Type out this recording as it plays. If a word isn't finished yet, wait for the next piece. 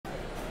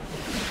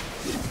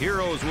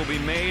Heroes will be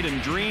made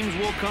and dreams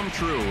will come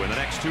true in the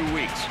next 2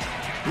 weeks.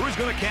 Who's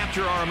going to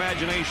capture our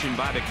imagination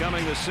by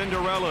becoming the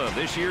Cinderella of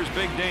this year's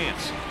big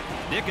dance?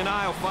 Nick and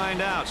I will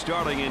find out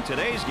starting in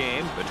today's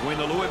game between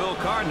the Louisville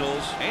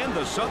Cardinals and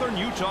the Southern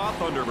Utah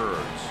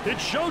Thunderbirds.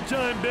 It's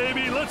showtime,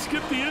 baby. Let's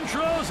skip the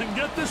intros and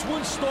get this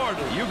one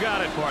started. You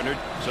got it, partner.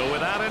 So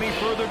without any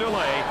further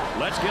delay,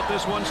 let's get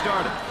this one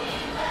started.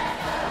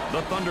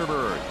 The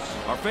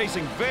Thunderbirds are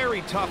facing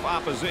very tough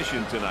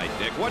opposition tonight,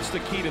 Dick. What's the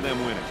key to them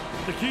winning?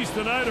 The keys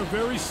tonight are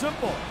very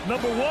simple.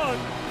 Number one,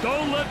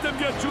 don't let them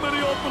get too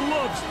many open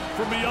looks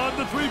from beyond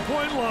the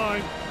three-point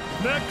line.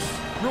 Next,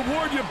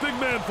 reward your big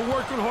man for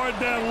working hard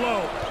down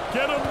low.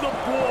 Get him the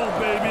ball,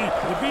 baby.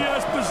 If he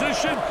has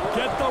position,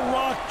 get the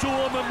rock to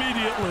him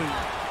immediately.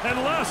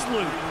 And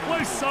lastly,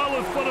 play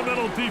solid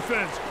fundamental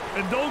defense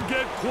and don't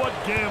get caught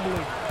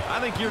gambling. I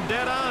think you're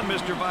dead on,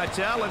 Mr.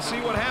 Vitale. Let's see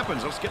what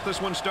happens. Let's get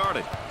this one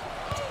started.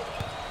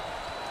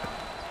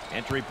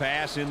 Entry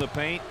pass in the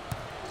paint.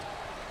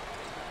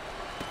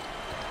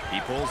 He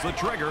pulls the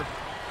trigger,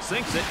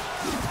 sinks it.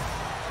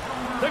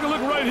 Take a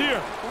look right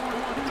here.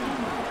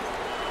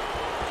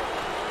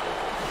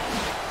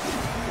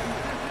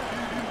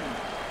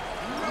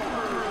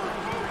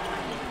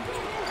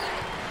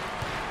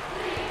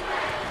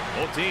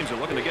 Both teams are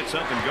looking to get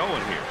something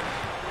going here.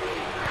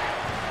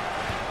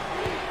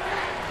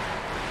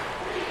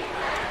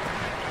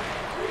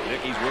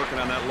 Nicky's working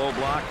on that low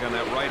block on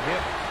that right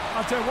hip.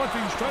 I'll tell you one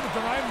thing, he's trying to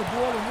deny him the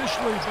ball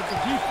initially, but the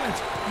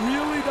defense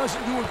really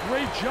doesn't do a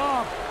great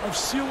job of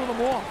sealing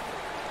him off.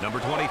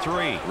 Number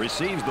 23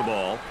 receives the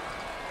ball.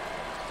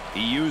 He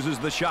uses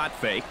the shot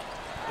fake.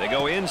 They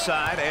go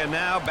inside and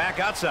now back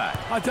outside.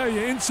 I tell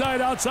you,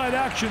 inside-outside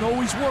action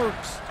always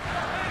works.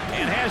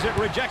 And has it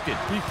rejected.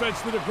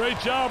 Defense did a great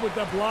job with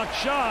that blocked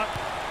shot.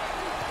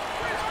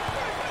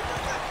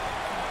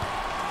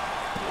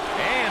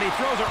 And he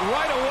throws it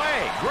right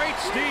away. Great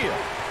steal.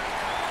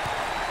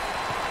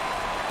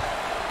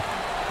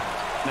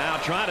 Now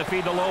trying to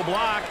feed the low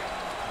block.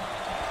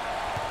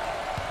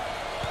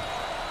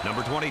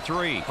 Number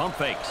 23, pump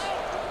fakes.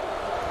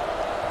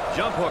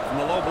 Jump hook from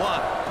the low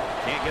block.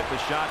 Can't get the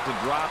shot to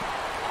drop.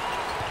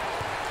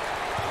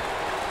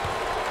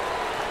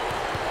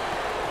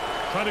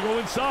 Trying to go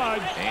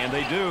inside. And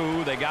they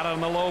do. They got it on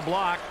the low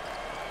block.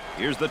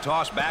 Here's the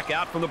toss back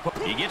out from the post.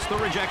 He gets the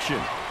rejection.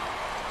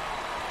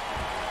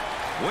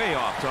 Way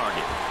off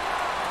target.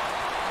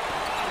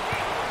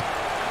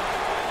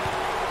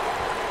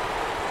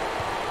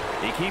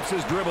 He keeps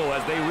his dribble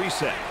as they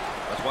reset.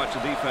 Let's watch the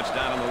defense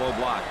down on the low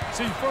block.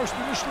 See, first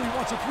initially he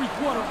wants a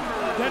three-quarter.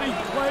 Then he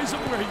plays it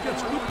where he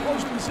gets good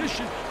post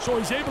position, so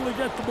he's able to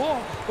get the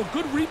ball. But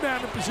good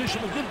rebound in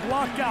position, a good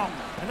block out.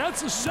 And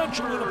that's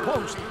essential in the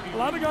post. A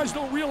lot of guys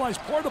don't realize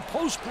part of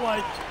post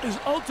play is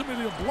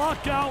ultimately to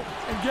block out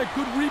and get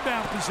good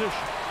rebound position.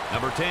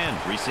 Number 10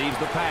 receives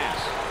the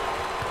pass.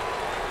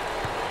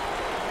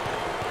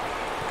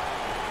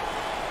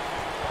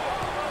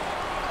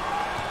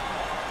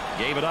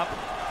 Gave it up.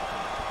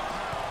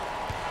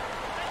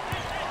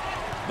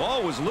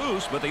 Ball was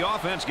loose, but the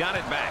offense got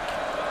it back.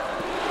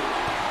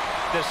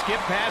 The skip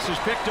pass is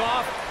picked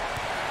off.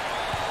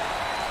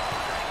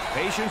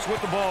 Patience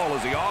with the ball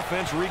as the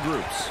offense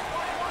regroups.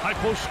 High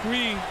post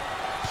screen.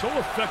 So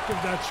effective,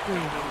 that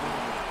screen.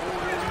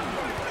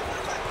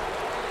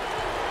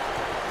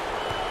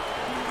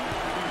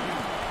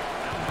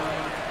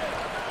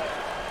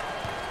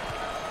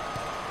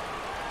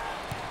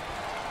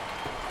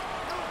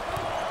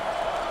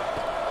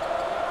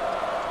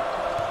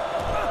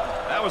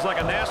 That was like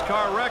a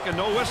NASCAR wreck and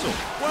no whistle.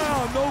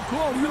 Wow, no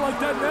call. You like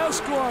that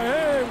NASCAR?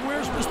 Hey,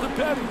 where's Mr.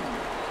 Petty?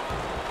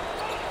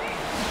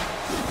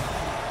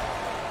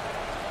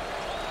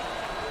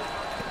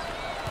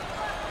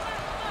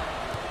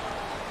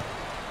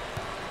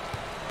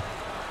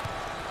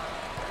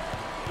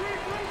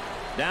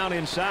 Down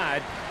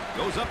inside,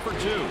 goes up for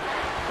two.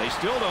 They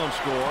still don't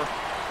score.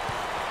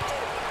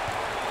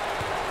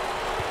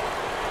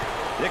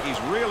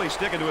 Dickey's really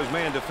sticking to his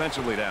man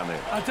defensively down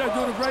there. I tell you,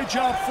 doing a great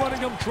job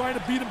fronting him, trying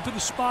to beat him to the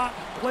spot,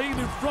 playing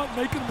in front,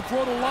 making him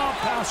throw the lob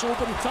pass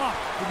over the top.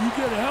 If you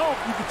get help,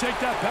 you can take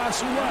that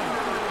pass away.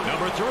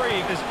 Number 3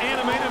 is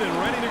animated and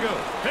ready to go.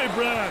 Hey,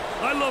 Brad,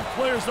 I love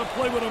players that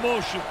play with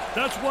emotion.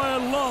 That's why I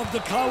love the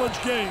college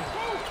game.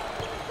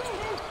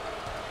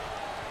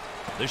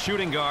 The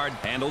shooting guard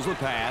handles the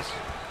pass.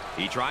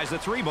 He tries the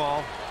three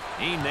ball.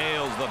 He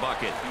nails the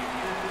bucket.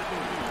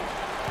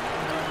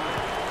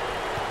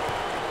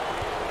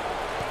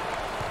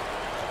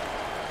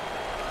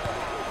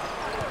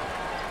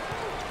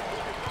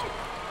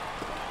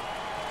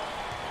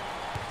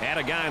 Had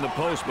a guy in the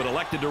post, but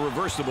elected to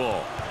reverse the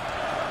ball.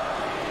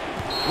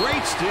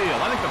 Great steal.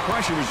 I think the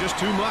pressure was just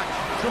too much.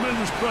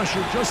 Tremendous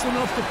pressure, just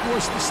enough to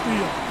force the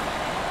steal.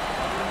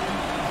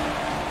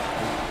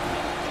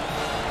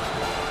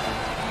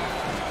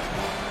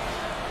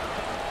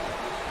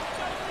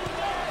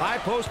 High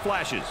post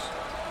flashes.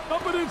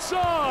 Up and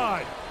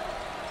inside.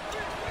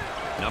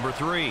 Number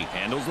 3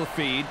 handles the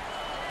feed.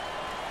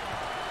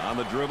 On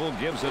the dribble,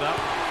 gives it up.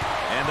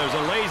 And there's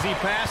a lazy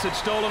pass. It's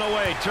stolen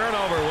away.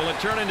 Turnover. Will it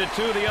turn into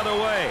 2 the other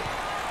way?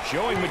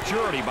 Showing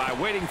maturity by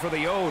waiting for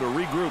the O to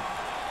regroup.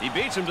 He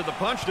beats him to the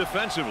punch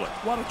defensively.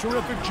 What a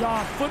terrific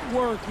job.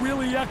 Footwork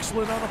really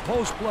excellent on a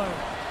post play.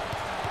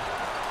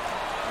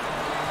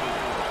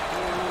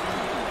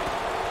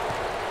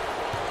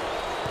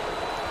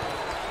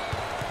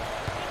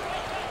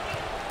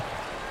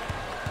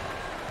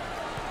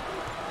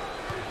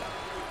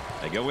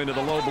 They go into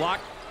the low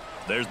block.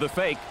 There's the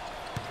fake.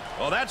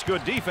 Oh, that's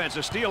good defense.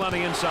 A steal on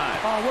the inside.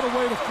 Oh, what a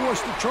way to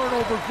force the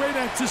turnover. Great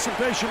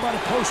anticipation by the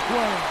post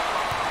player.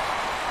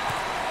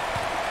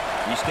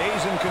 He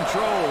stays in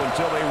control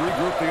until they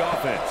regroup the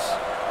offense.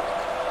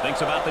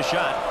 Thinks about the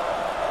shot.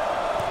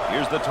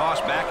 Here's the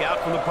toss back out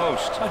from the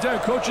post. I tell you,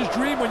 coach's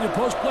dream when your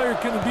post player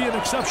can be an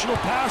exceptional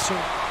passer.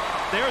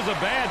 There's a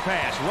bad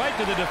pass right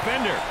to the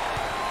defender.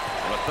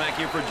 Well, thank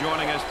you for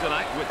joining us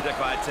tonight with Dick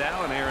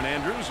Vitale and Aaron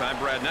Andrews. I'm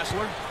Brad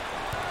Nessler.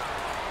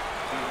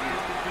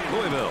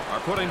 Louisville are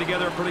putting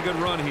together a pretty good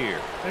run here.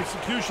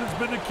 Execution's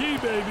been the key,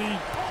 baby.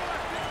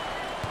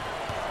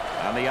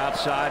 On the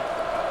outside.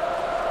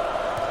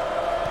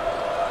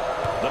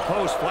 The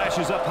post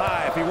flashes up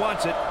high if he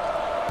wants it.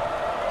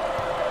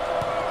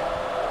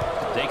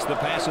 Takes the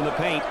pass in the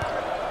paint.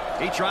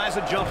 He tries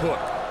a jump hook.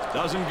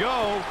 Doesn't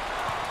go.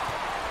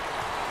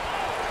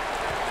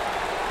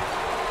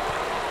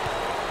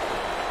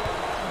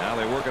 Now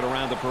they work it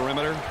around the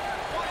perimeter.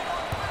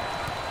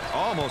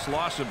 Almost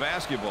lost the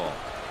basketball.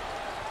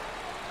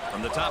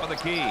 From the top of the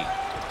key.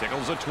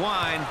 Tickles a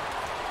twine.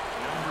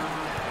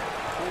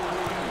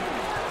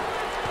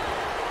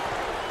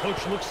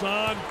 Coach looks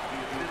on.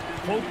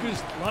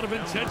 Focused. A lot of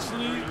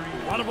intensity.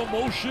 A lot of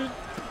emotion.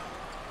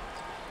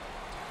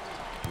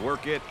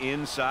 Work it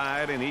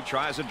inside, and he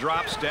tries a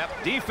drop step.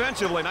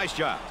 Defensively, nice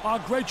job.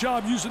 Great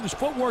job using his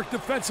footwork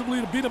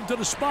defensively to beat him to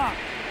the spot.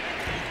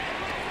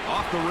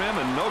 Off the rim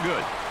and no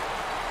good.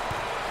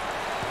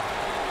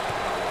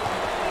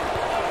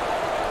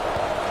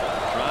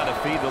 Trying to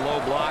feed the low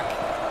block.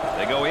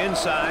 They go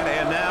inside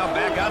and now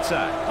back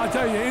outside. I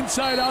tell you,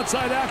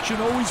 inside-outside action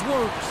always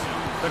works.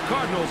 The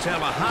Cardinals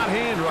have a hot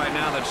hand right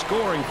now that's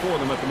scoring for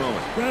them at the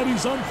moment.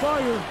 Daddy's on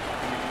fire.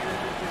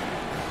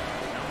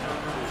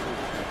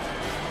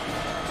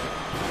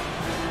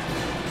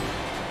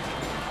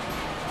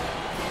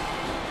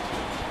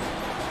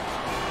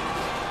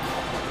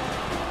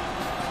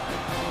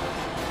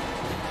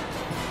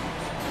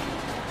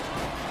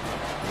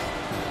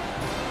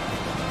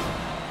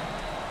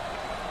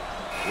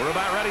 We're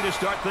about ready to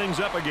start things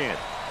up again.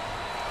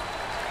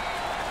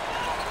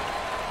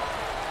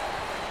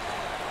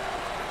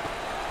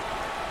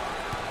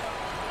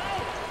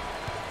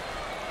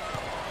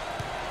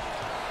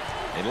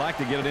 They'd like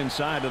to get it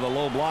inside to the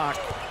low block.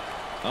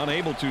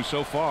 Unable to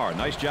so far.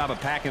 Nice job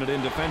of packing it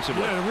in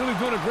defensively. Yeah, they're really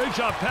doing a great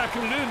job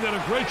packing it in. Did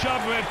a great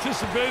job of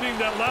anticipating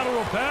that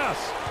lateral pass.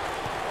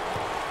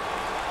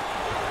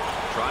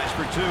 Tries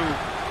for 2,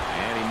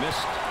 and he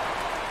missed.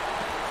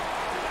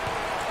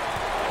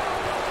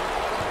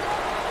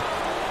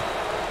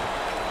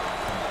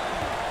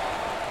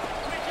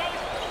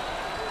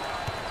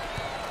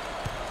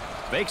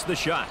 Fakes the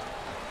shot.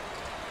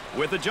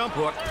 With the jump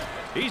hook,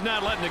 he's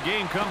not letting the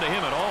game come to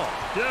him at all.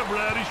 Yeah,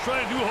 Brad, he's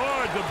trying too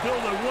hard to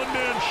build a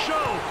one-man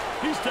show.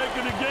 He's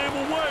taking the game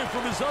away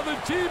from his other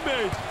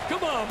teammates.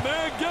 Come on,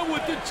 man, get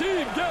with the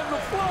team, get in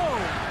the flow.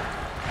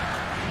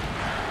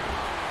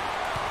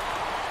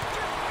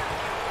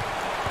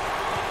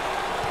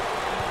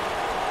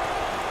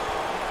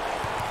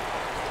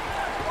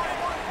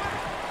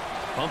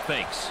 Pump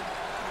fakes.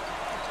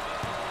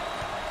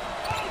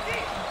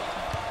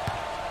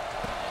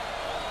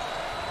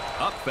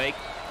 Up fake.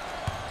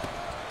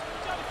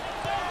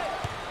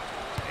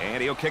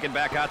 And he'll kick it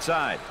back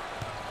outside.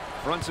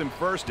 Fronts him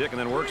first, Dick, and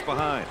then works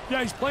behind.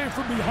 Yeah, he's playing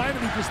from behind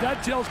him because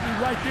that tells me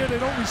right there they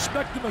don't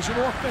respect him as an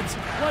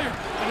offensive player.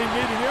 And they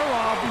made an error,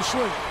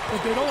 obviously.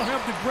 But they don't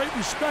have the great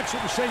respect, so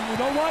they're saying, you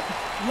know what?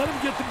 Let him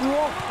get the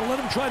ball and let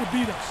him try to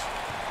beat us.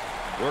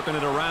 Working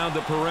it around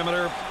the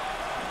perimeter.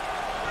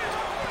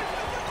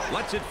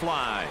 Lets it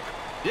fly.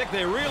 Dick,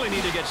 they really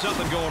need to get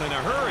something going in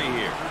a hurry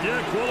here.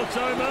 Yeah, call a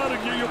timeout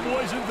and get your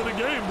boys into the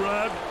game,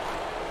 Brad.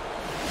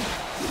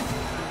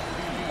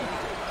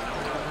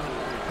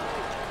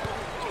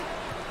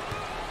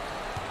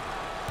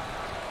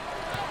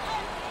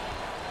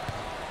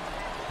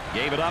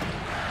 Gave it up.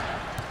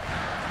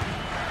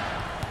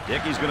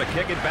 Dickey's going to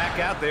kick it back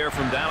out there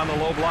from down on the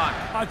low block.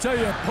 I tell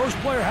you, a post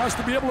player has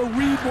to be able to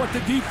read what the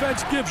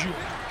defense gives you.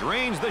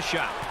 Drains the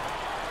shot.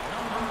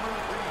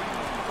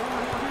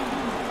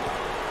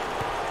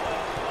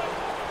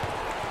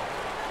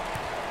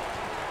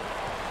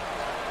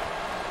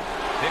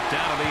 Picked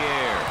out of the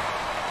air.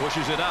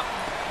 Pushes it up.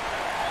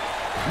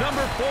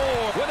 Number 4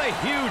 with a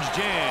huge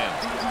jam.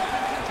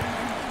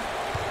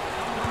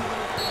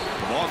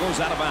 The ball goes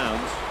out of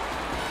bounds.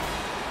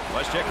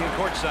 Let's check in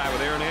courtside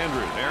with Aaron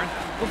Andrews. Aaron?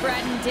 Well,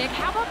 Brad and Dick,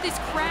 how about this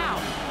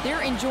crowd?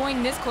 They're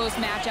enjoying this close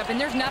matchup, and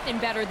there's nothing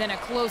better than a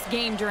close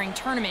game during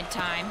tournament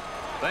time.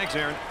 Thanks,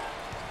 Aaron.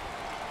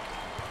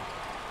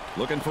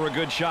 Looking for a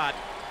good shot.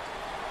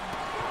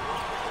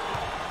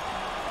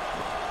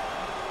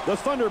 The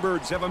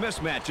Thunderbirds have a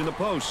mismatch in the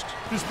post.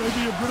 This may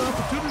be a good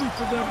opportunity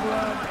for them,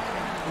 Brad.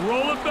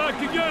 Roll it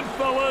back again,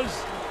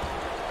 fellas.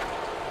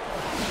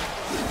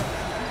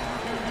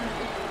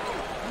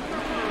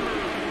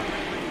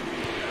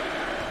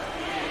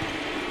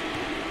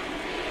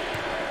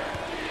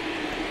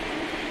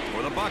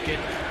 For the bucket.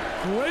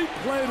 Great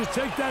play to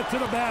take that to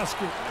the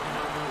basket.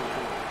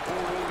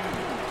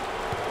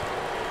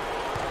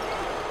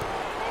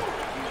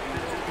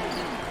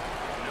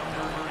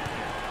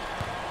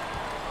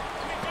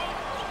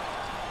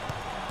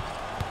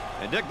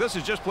 And Dick, this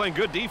is just playing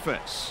good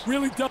defense.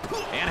 Really tough.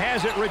 And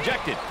has it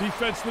rejected.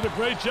 Defense did a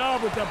great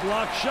job with that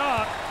block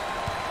shot.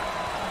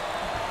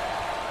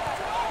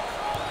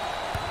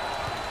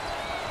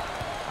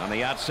 On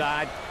the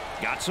outside,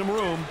 got some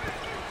room.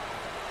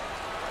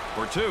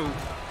 For two,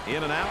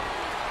 in and out.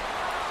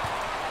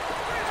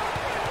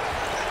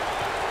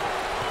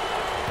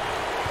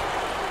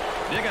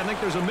 Dick, I think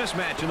there's a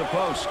mismatch in the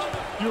post.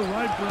 You're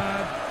right,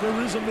 Brad.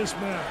 There is a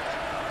mismatch.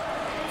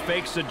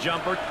 Fakes a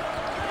jumper.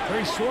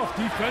 Very soft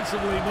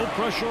defensively, no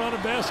pressure on a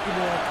basketball.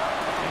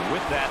 And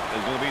with that,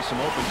 there's going to be some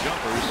open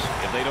jumpers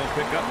if they don't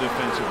pick up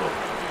defensively.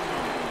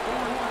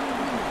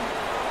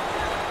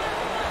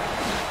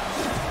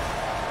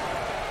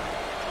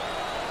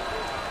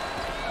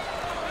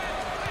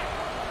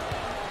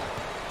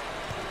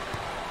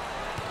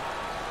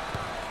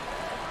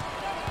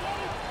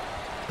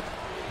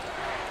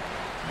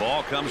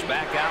 Ball comes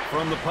back out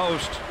from the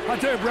post. I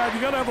tell you, Brad,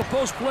 you got to have a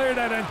post player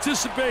that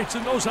anticipates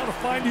and knows how to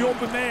find the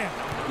open man.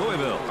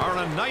 Louisville are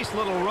on a nice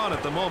little run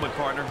at the moment,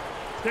 partner.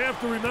 They have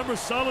to remember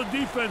solid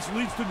defense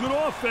leads to good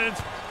offense,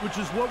 which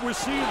is what we're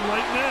seeing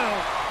right now.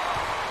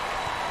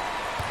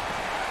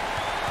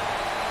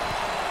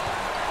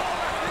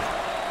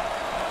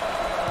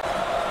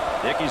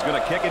 Dickey's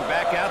going to kick it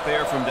back out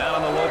there from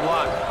down on the low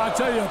block. I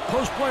tell you, a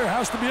post player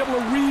has to be able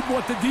to read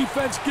what the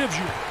defense gives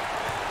you.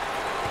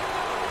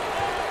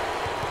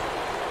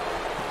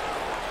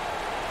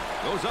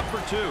 Goes up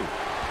for two.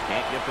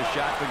 Can't get the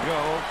shot to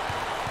go.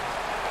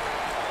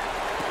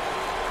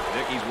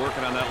 Dickey's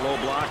working on that low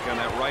block on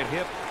that right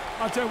hip.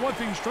 I'll tell you one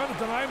thing, he's trying to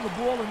deny him the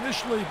ball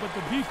initially, but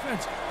the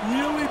defense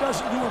really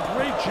doesn't do a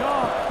great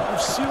job of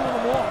sealing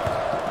him off.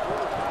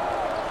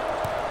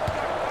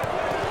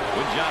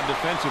 Good job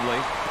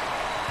defensively.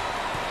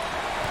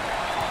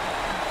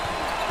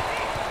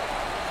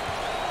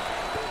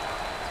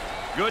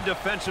 Good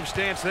defensive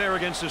stance there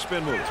against the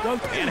spin move.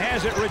 And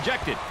has it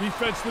rejected.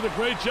 Defense did a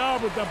great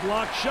job with that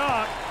block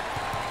shot.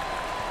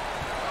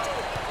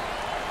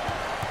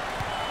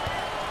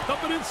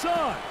 Coming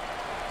inside.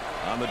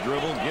 On the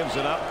dribble, gives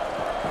it up.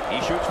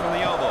 He shoots from the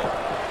elbow.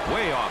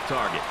 Way off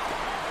target.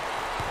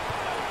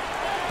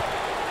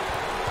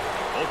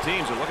 Both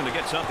teams are looking to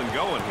get something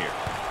going here.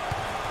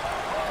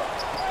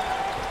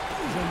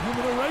 He's a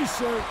human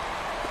eraser.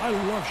 I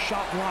love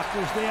shot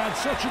blockers. They add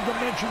such a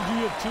dimension to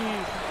your team.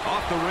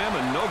 Off the rim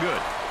and no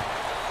good.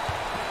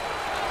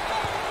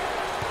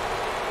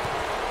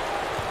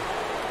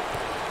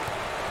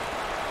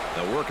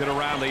 They'll work it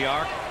around the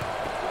arc.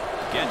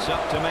 Gets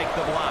up to make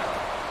the block.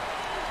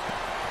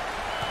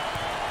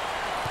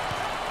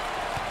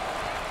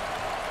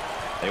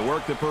 They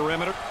work the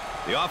perimeter.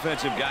 The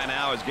offensive guy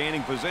now is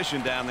gaining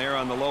position down there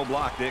on the low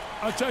block, Dick.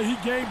 I'll tell you,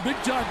 he gained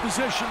big-time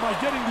position by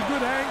getting the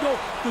good angle,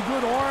 the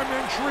good arm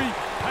entry,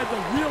 had the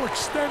real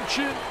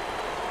extension.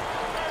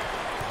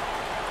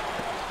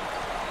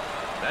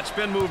 That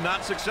spin move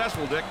not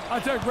successful, Dick. I'll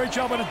tell you, great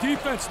job on the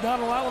defense, not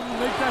allowing him to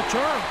make that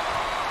turn.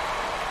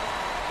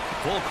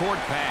 Full court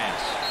pass.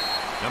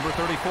 Number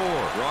 34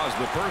 draws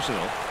the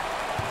personal.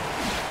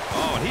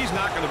 Oh, and he's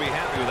not going to be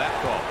happy with that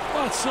call.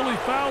 Well, it's a silly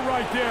foul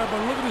right there,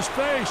 but look at his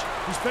face.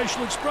 His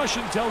facial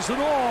expression tells it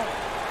all.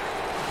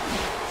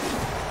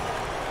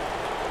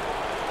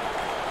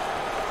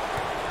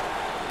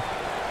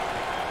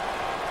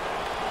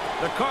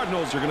 The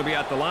Cardinals are going to be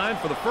at the line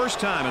for the first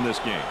time in this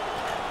game.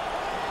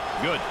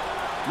 Good.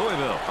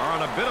 Louisville are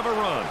on a bit of a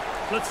run.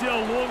 Let's see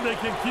how long they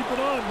can keep it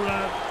on,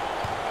 Brad.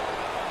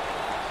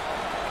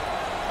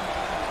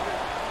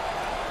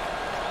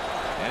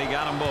 And he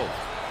got them both.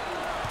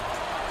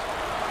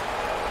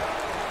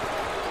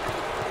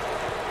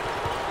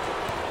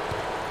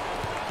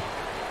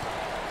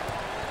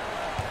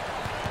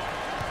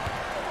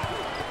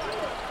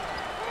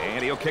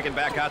 And he'll kick it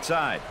back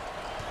outside.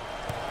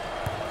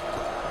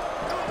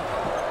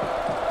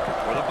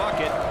 For the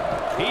bucket.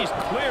 He's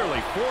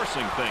clearly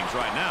forcing things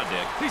right now,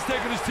 Dick. He's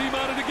taking his team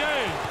out of the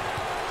game.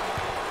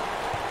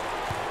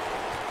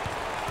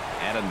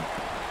 And a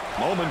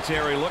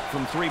momentary look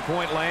from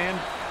three-point land.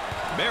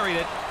 Buried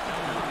it.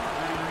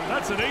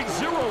 That's an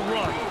 8-0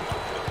 run.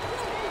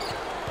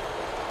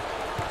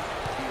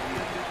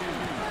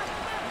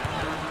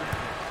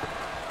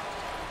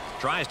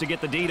 Tries to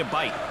get the D to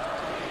bite.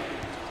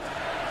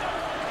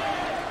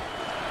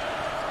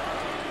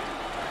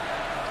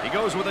 He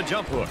goes with a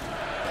jump hook.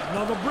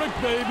 Another brick,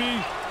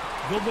 baby.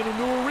 Building a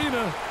new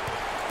arena.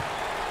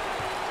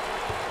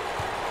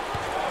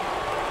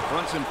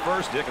 fronts him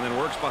first, Dick, and then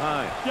works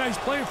behind. Yeah, he's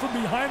playing from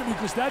behind him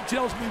because that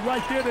tells me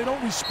right there they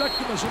don't respect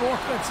him as an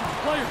offensive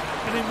player.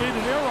 And they made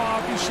an error,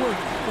 obviously,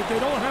 but they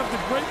don't have the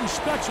great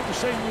respect, so they're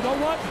saying, you know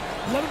what?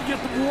 Let him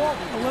get the ball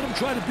and let him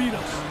try to beat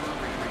us.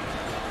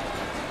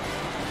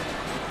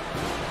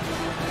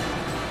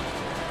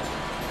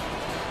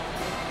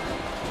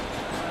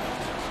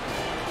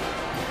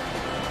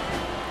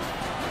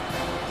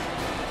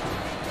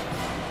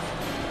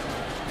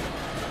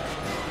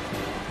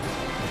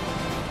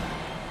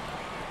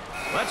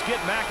 Let's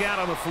get back out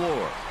on the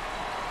floor.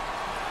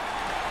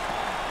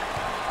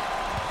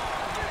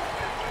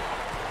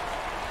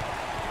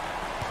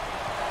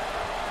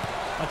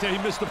 I tell you,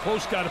 he missed the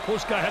post guy. The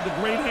post guy had the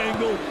great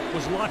angle,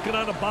 was locking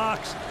on the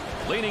box.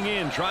 Leaning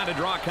in, trying to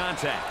draw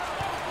contact.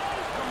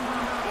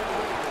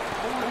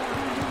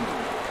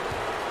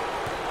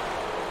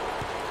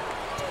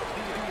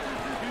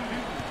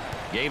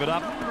 Gave it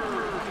up.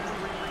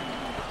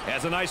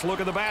 Has a nice look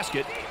at the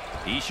basket.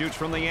 He shoots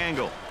from the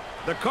angle.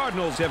 The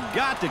Cardinals have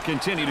got to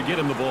continue to get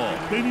him the ball.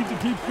 They need to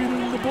keep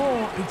feeding him the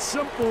ball. It's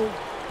simple.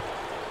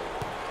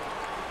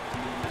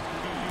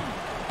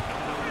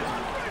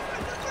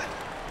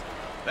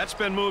 That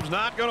spin move's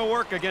not going to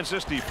work against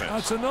this defense.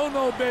 That's a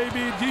no-no,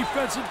 baby.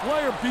 Defensive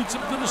player beats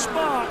him to the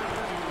spot.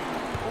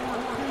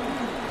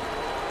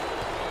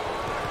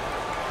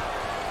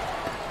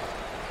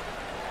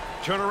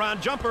 Turnaround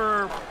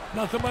jumper.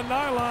 Nothing but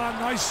nylon.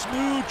 Nice,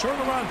 smooth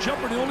turnaround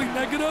jumper. The only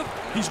negative,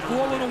 he's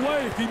falling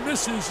away. If he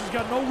misses, he's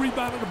got no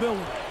rebound in the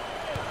building.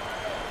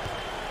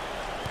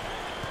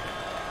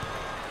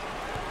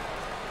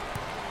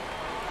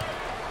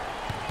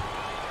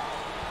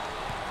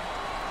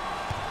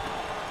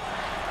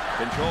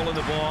 Controlling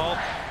the ball.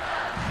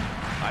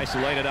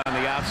 Isolated on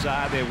the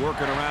outside. They're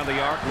working around the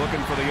arc,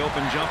 looking for the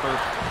open jumper.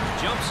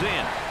 Jumps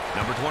in.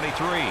 Number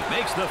 23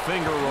 makes the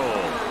finger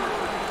roll.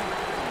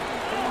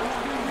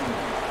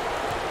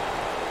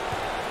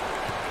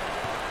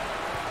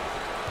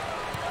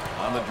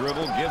 On the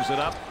dribble, gives it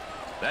up.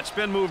 That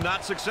spin move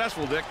not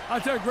successful, Dick. I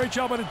tell you, great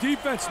job on the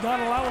defense, not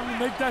allowing him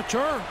to make that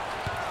turn.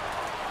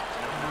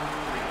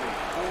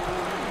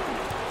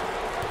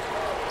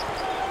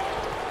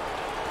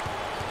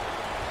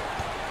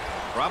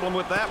 Problem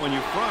with that, when you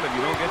front, if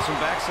you don't get some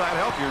backside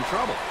help, you're in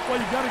trouble. Well,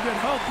 you got to get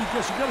help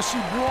because you got to see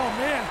raw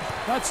man.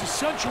 That's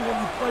essential when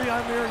you play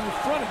on there and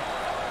you're fronting.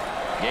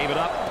 Gave it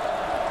up.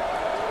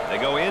 They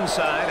go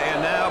inside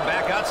and now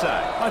back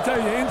outside. I tell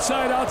you,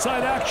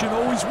 inside-outside action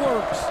always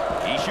works.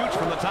 He shoots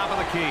from the top of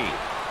the key.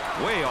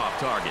 Way off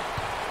target.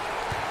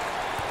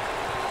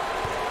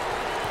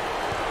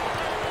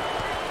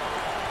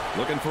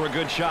 Looking for a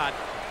good shot.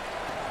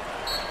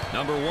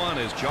 Number 1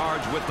 is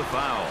charged with the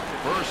foul.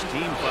 First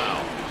team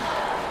foul.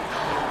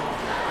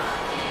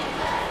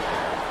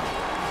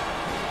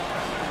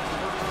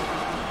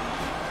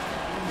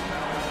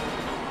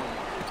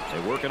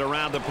 They work it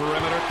around the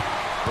perimeter.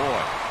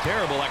 Boy,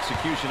 terrible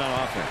execution on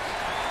offense.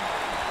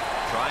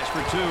 Tries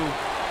for 2.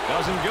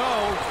 Doesn't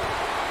go.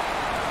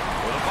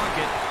 With a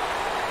bucket.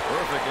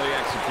 Perfectly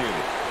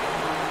executed.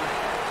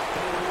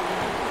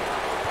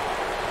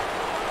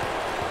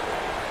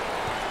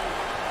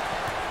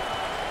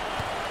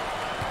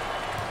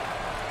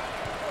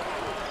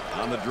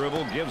 On the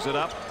dribble, gives it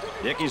up.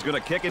 Dickey's going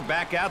to kick it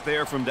back out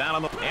there from down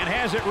on the... and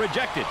has it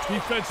rejected.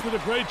 Defense did a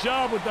great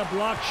job with that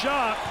blocked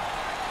shot.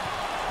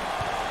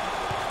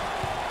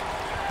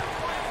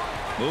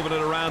 Moving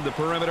it around the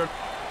perimeter.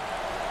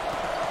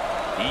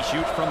 He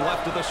shoots from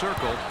left of the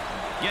circle.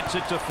 Gets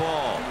it to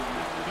fall.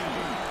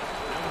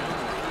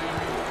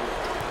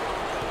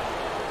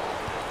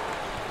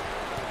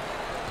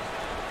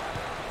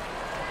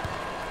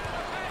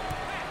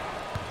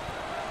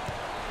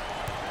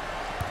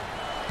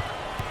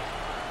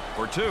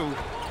 For 2.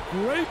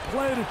 Great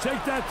play to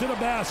take that to the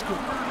basket.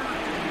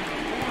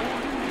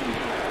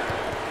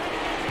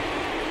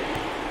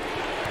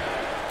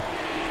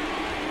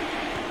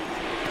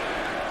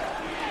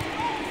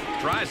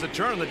 Tries to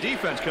turn, the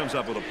defense comes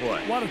up with a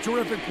play. What a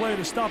terrific play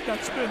to stop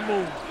that spin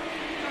move.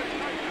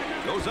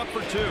 Goes up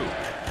for 2.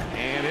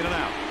 And in and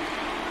out.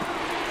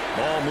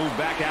 Ball moved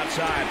back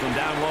outside from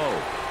down low.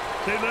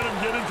 They let him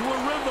get into a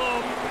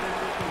rhythm.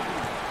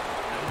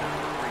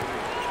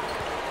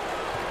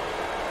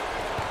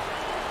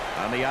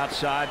 On the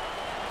outside.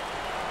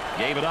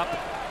 Gave it up.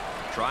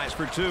 Tries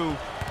for 2.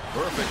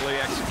 Perfectly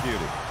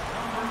executed.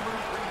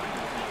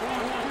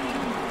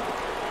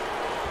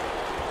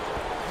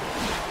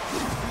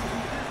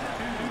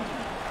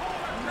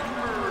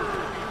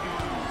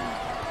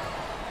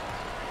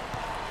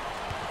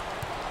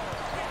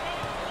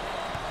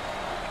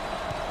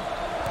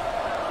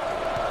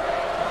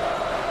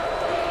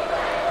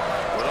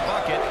 With a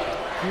bucket.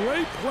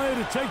 Great play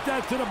to take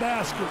that to the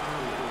basket.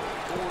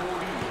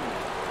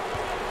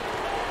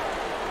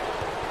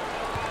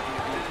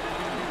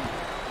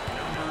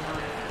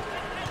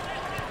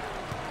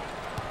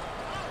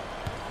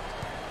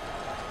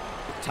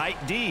 Tight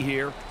D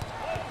here.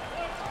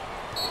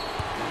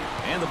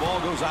 And the ball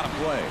goes out of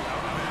play.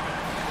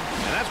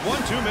 And that's one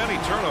too many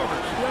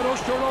turnovers. Yeah,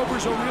 those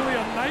turnovers are really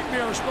a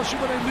nightmare, especially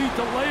when they lead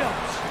to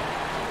layups.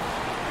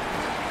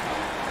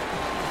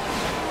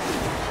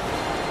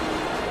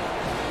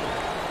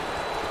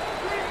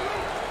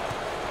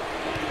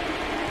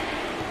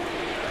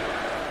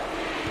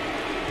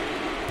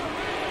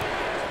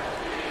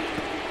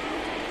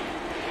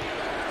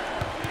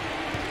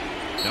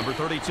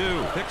 Number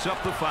 32 picks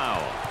up the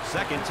foul.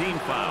 Second team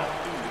foul.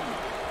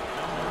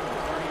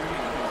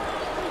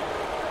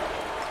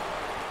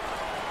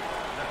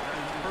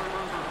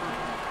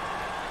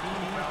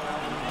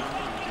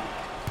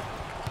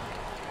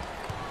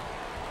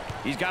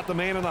 He's got the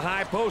man in the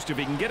high post if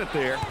he can get it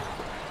there.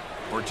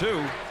 For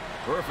two,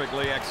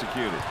 perfectly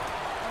executed.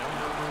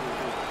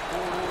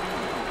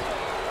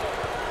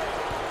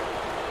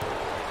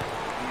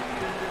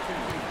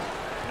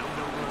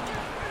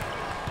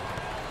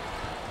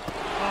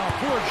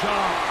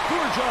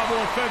 Poor job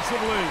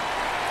offensively.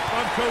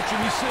 I'm coaching.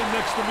 He's sitting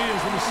next to me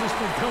as an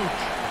assistant coach.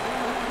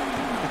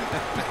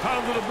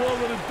 Pounding the ball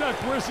to the deck.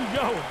 Where's he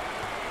going?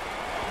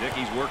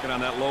 Dickey's working on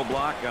that low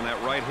block on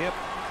that right hip.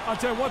 I'll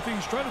tell you one thing.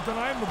 He's trying to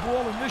deny him the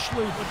ball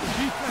initially, but the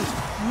defense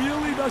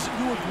really doesn't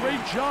do a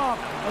great job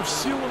of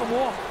sealing him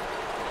off.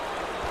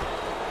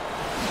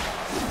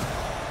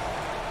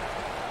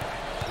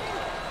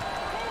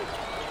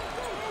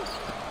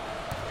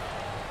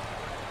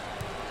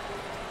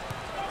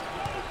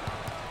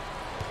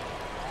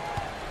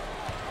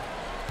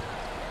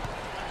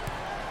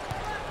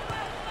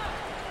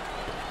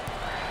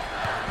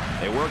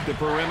 They work the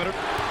perimeter.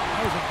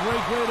 That was a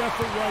great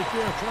effort right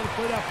there. Trying to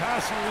play that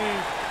passing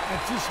lane.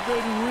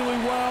 Anticipating really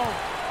well.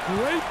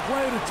 Great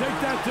play to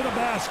take that to the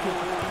basket.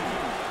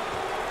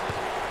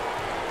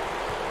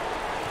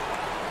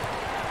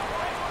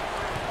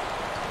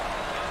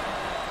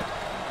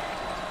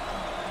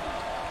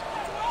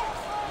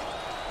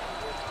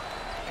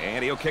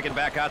 And he'll kick it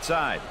back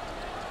outside.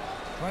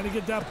 Trying to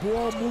get that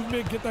ball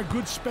movement, get that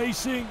good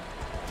spacing.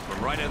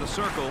 From right in the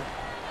circle,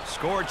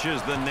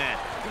 scorches the net.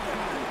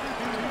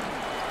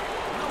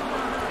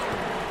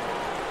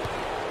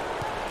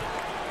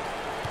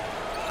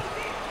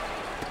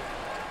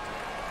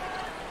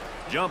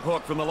 Jump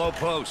hook from the low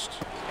post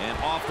and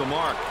off the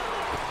mark.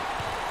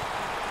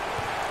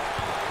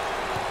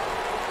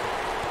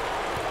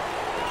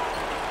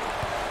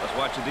 Let's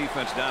watch the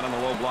defense down on the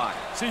low block.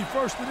 See,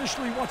 first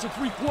initially he wants a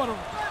three-quarter.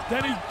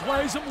 Then he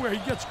plays him where he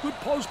gets good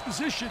post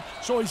position,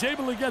 so he's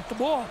able to get the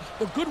ball.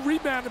 A good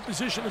rebounding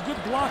position, a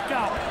good block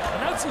out.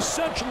 And that's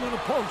essential in a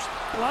post.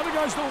 A lot of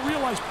guys don't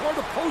realize part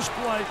of post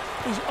play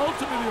is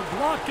ultimately to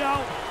block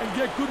out and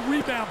get good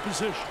rebound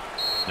position.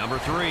 Number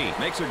 3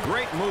 makes a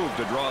great move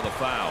to draw the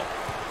foul.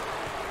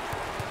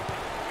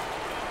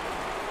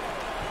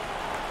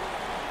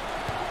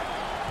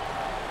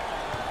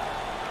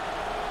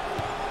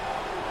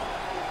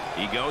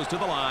 He goes to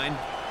the line.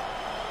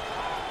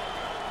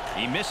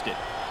 He missed it.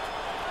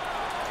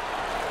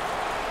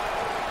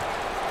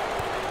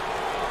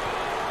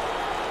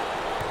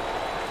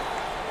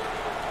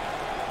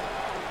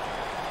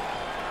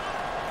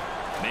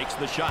 Makes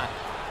the shot.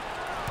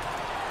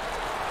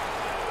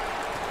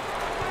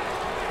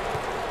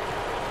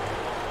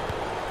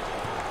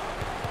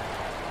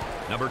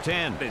 Number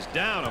 10 is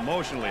down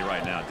emotionally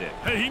right now, Dick.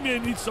 Hey, he may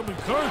need some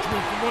encouragement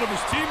from one of his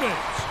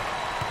teammates.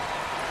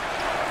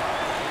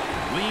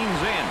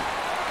 Leans in.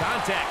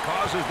 Contact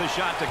causes the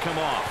shot to come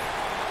off.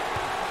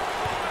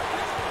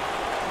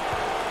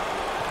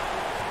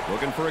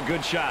 Looking for a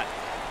good shot.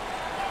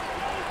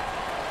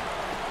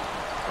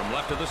 From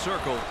left of the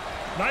circle.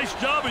 Nice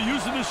job of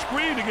using the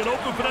screen to get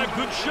open for that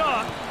good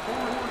shot.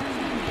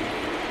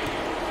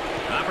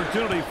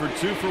 Opportunity for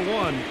 2 for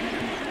 1.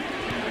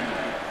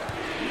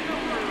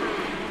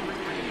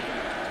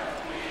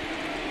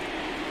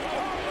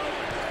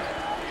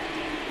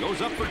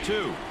 Goes up for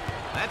 2.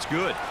 That's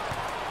good.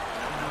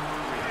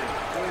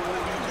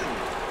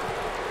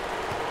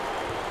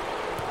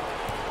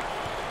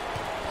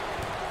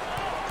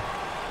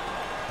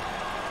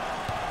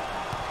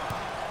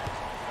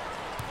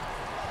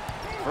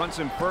 Fronts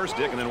him first,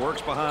 Dick, and then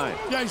works behind.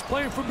 Yeah, he's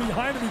playing from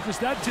behind him because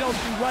that tells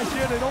me right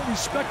there they don't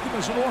respect him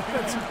as an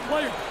offensive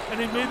player. And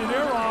they made an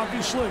error,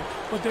 obviously,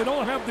 but they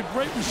don't have the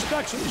great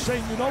respect. So they're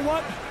saying, you know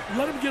what?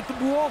 Let him get the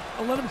ball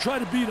and let him try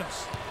to beat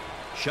us.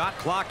 Shot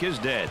clock is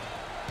dead.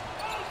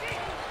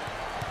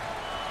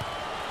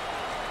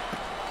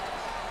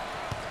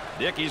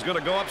 Dickey's going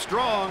to go up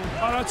strong.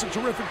 Oh, that's a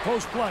terrific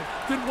post play.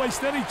 Didn't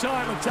waste any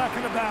time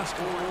attacking the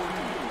basket.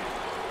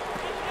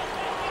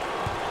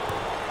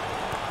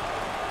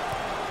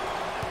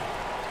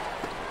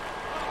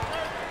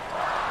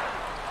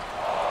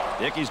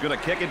 Dickey's going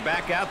to kick it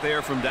back out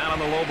there from down on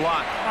the low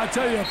block. I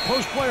tell you, a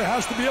post player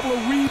has to be able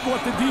to read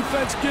what the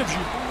defense gives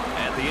you.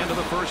 At the end of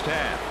the first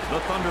half, the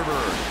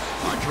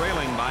Thunderbirds are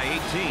trailing by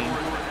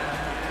 18.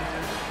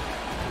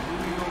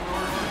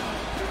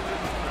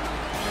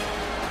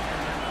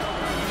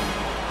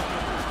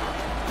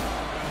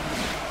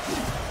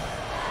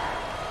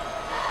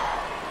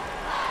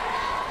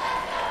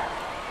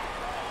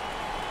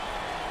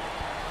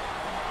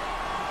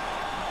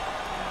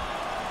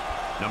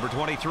 Number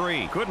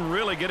 23 couldn't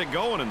really get it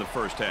going in the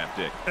first half,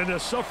 Dick. And they're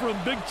suffering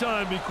big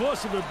time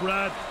because of it,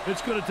 Brad.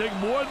 It's going to take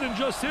more than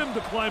just him to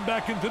climb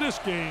back into this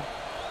game.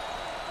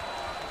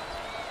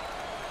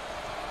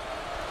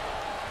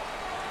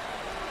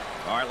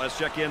 All right, let's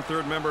check in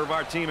third member of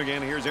our team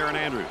again. Here's Aaron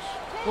Andrews.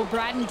 Well,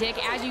 Brad and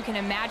Dick, as you can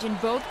imagine,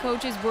 both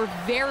coaches were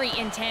very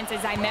intense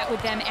as I met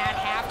with them at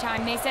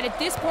halftime. They said at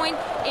this point,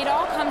 it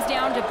all comes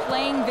down to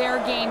playing their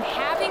game,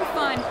 having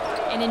fun,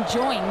 and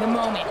enjoying the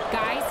moment.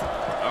 Guys?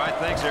 All right,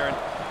 thanks, Aaron.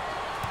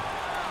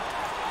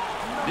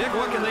 Dick,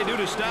 what can they do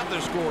to stop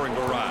their scoring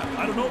barrage?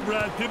 I don't know,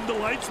 Brad. Dim the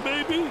lights,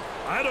 maybe?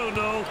 I don't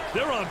know.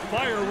 They're on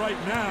fire right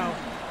now.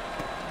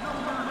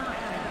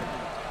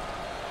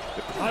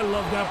 I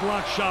love that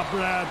block shot,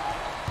 Brad.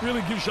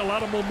 Really gives you a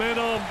lot of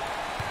momentum.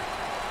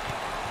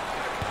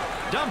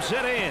 Dumps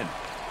it in.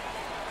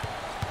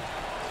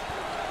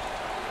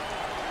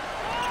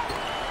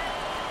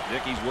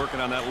 Dickey's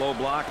working on that low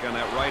block on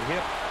that right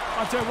hip.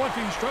 I'll tell you one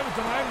thing, he's trying to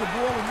deny him the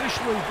ball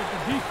initially, but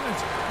the defense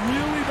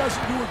really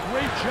doesn't do a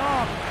great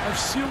job of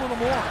sealing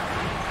him off.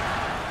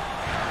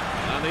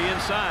 On the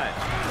inside.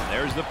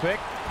 There's the pick.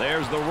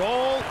 There's the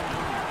roll.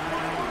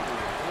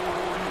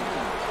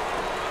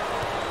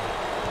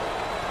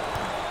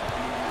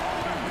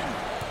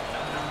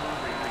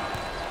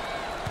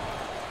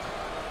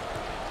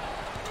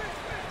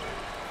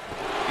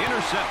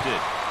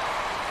 Intercepted.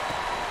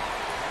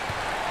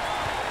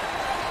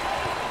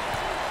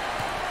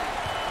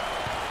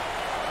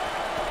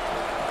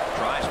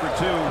 Tries for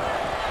two.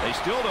 They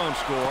still don't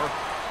score.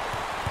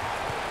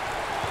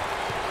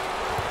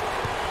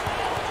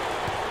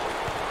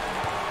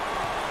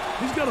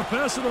 He's got to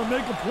pass it or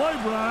make a play,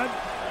 Brad.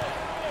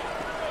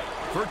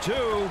 For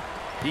two.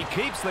 He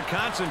keeps the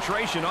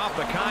concentration off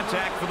the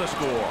contact for the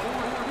score.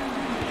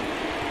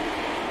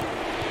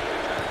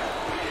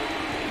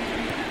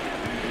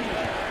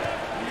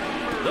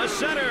 The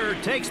center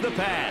takes the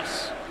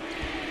pass.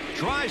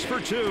 Tries for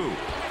two.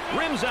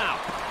 Rims out.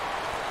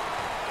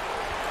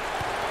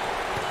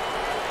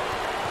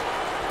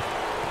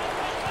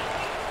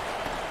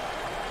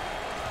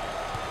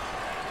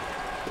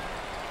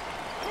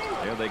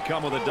 There they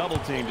come with a double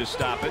team to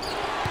stop it.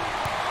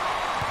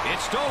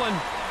 It's stolen.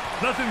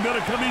 Nothing gonna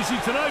come easy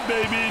tonight,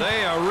 baby.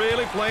 They are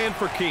really playing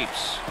for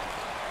keeps.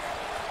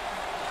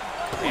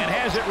 And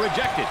has it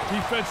rejected.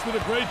 Defense did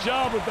a great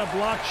job with that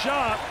block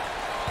shot.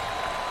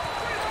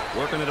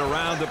 Working it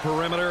around the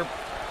perimeter.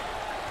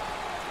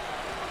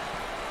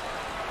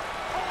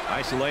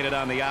 Isolated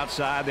on the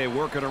outside. They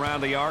work it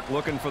around the arc,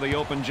 looking for the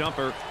open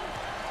jumper.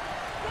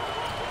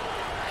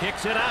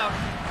 Kicks it out.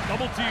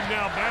 Double team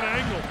now, bad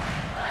angle.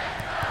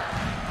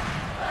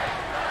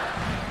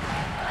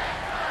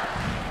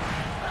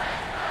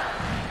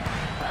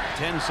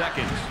 Ten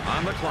seconds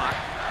on the clock.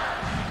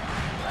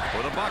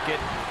 For the bucket.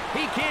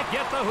 He can't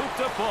get the hoop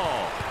to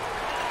fall.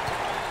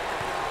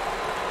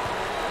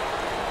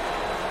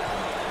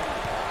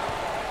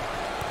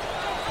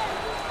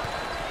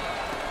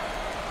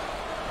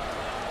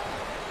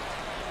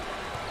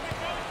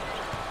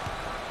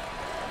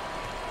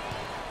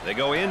 They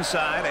go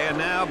inside and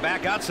now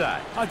back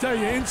outside. I tell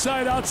you,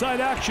 inside-outside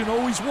action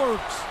always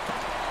works.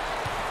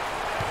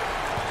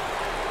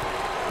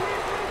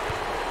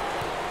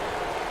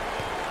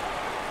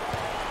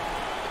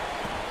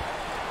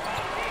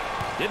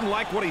 Didn't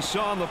like what he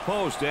saw on the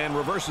post and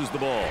reverses the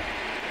ball.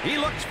 He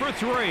looks for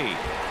three.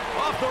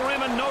 Off the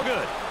rim and no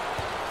good.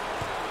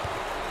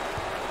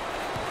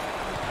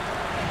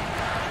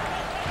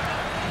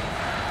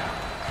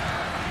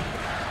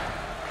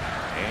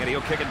 And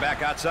he'll kick it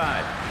back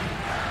outside.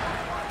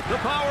 The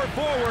power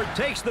forward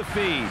takes the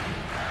feed.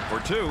 For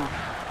two.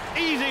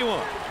 Easy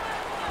one.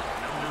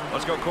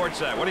 Let's go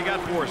courtside. What do you got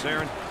for us,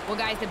 Aaron? Well,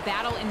 guys, the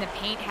battle in the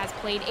paint has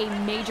played a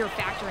major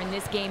factor in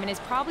this game and is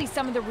probably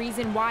some of the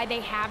reason why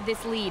they have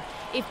this lead.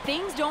 If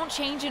things don't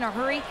change in a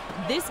hurry,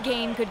 this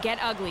game could get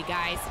ugly,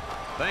 guys.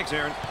 Thanks,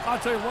 Aaron. I'll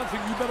tell you one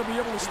thing, you better be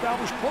able to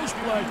establish post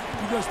play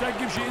because that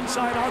gives you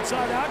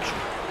inside-outside action.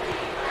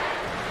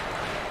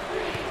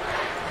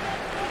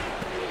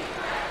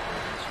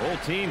 This whole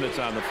team that's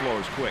on the floor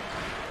is quick.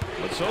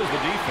 But so's the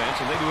defense,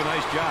 and they do a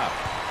nice job.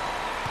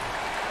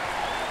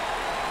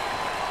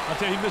 I'll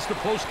tell you, he missed the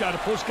post guy. The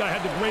post guy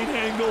had the great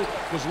angle,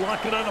 was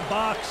locking on a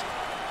box.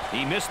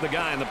 He missed the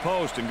guy in the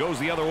post and goes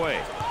the other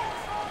way.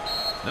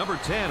 Number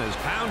 10 is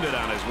pounded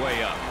on his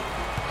way up.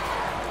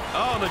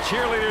 Oh, the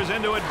cheerleaders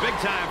into it big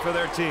time for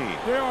their team.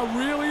 They are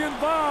really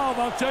involved.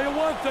 I'll tell you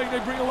one thing, they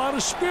bring a lot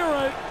of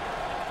spirit.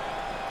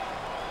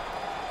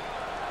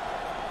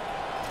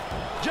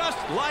 Just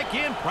like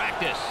in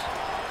practice.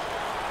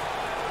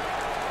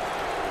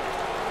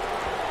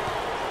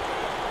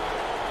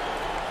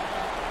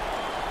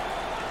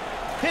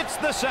 Hits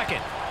the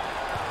second.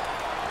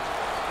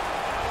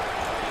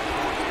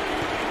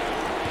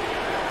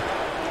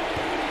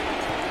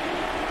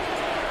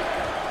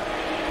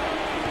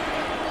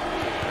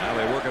 Now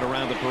they work it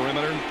around the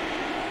perimeter.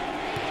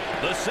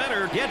 The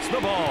center gets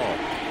the ball.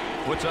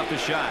 Puts up the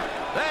shot.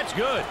 That's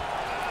good.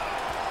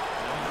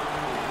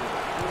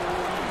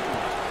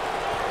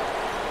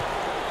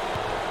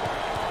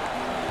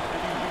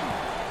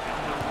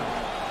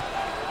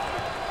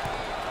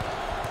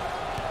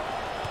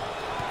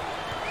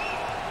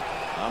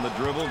 On the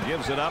dribble,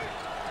 gives it up.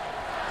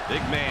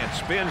 Big man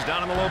spins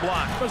down on the low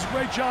block. Does a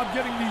great job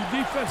getting the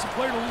defensive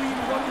player to lean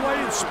one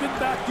way and spin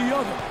back the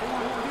other.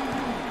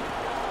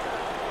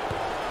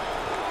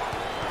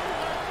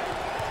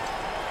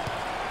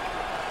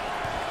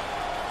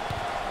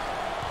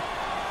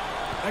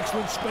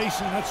 Excellent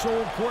spacing. That's so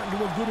important to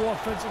a good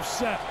offensive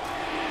set.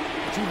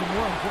 It's even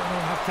more important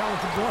to have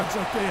talented guards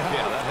like they have.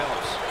 Yeah, that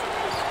helps.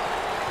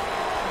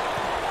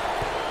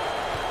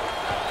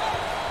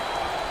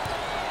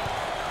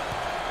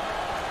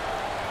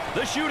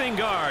 The shooting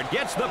guard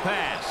gets the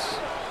pass.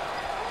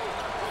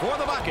 For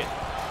the bucket.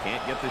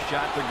 Can't get the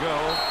shot to go.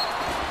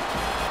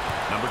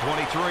 Number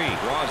 23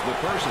 draws the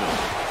personal.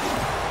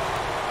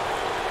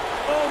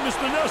 Oh,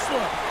 Mr.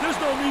 Nessler, there's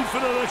no need for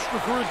that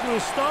extracurricular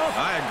stuff.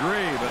 I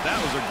agree, but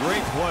that was a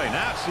great play.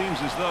 Now it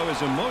seems as though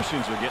his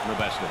emotions are getting the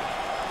best of him.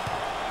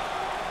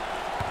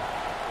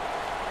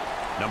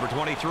 Number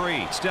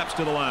 23 steps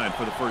to the line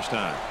for the first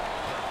time.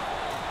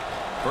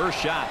 First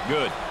shot,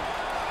 good.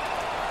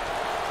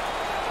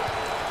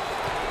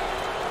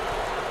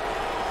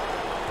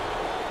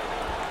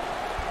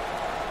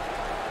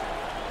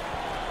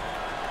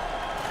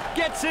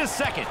 Gets his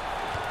second.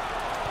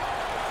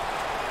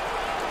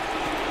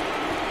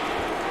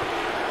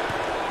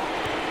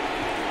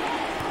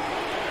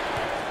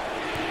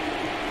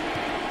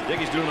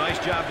 Dickey's doing a nice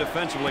job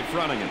defensively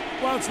fronting him.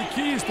 Well, it's the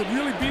key is to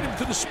really beat him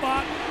to the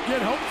spot, get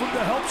help from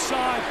the help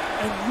side,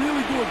 and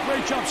really do a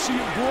great job seeing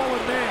ball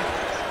and man.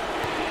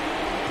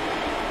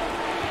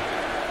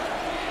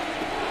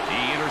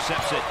 He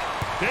intercepts it.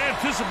 They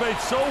anticipate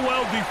so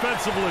well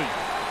defensively.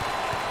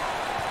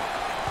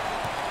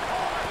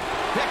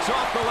 Picks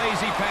off the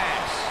lazy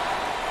pass.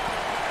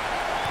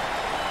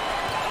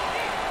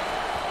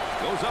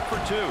 Goes up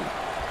for two.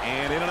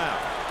 And in and out.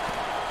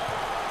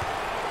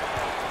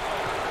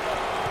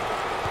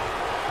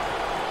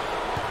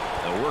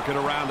 They'll work it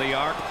around the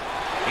arc.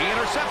 He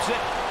intercepts it.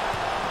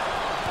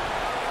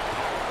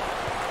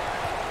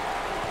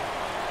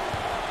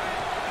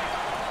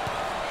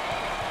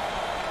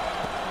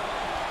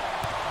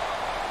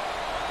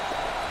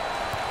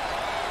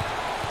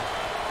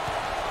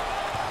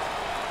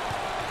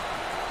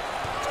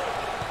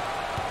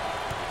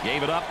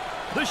 Gave it up.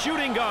 The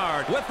shooting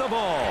guard with the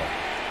ball.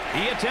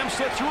 He attempts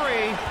the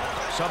three.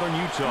 Southern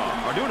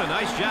Utah are doing a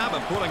nice job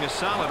of putting a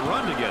solid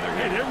run together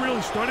here. Hey, they're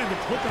really starting to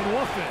click on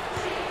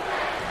offense.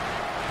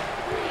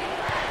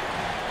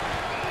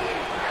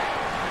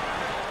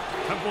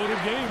 Tempo of the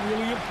game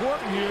really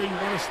important here. You want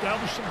to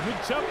establish some good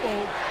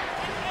tempo.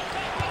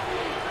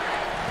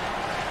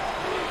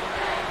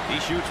 He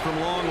shoots from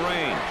long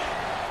range.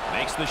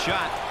 Makes the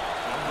shot.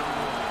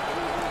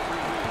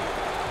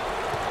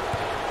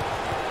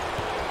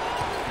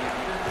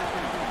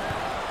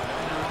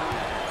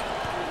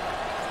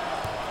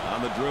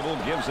 On the dribble,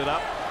 gives it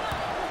up.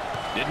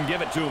 Didn't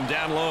give it to him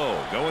down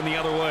low. Going the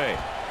other way.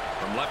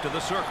 From left of the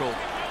circle.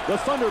 The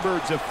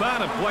Thunderbirds have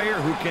found a player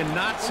who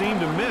cannot seem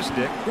to miss,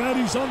 Dick.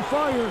 Daddy's on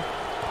fire.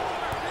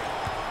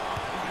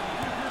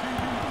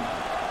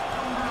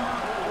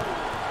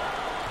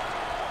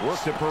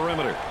 Work the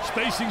perimeter.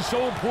 Spacing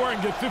so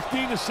important. Get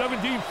 15 to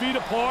 17 feet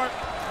apart.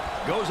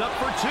 Goes up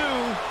for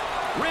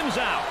two. Rims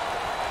out.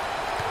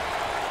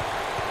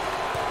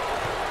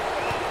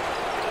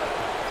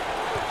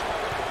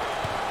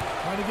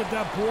 Trying to get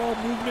that ball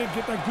movement,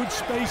 get that good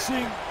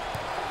spacing.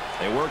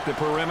 They work the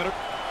perimeter.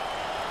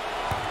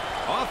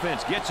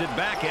 Offense gets it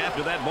back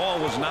after that ball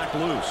was knocked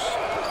loose.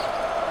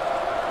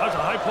 That's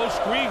a high post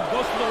screen.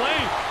 Goes to the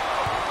lane.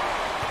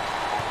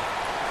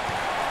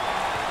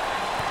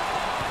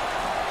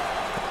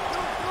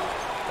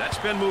 That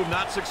spin move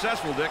not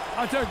successful, Dick.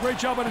 I tell you, great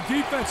job on the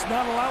defense,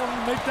 not allowing him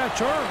to make that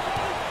turn.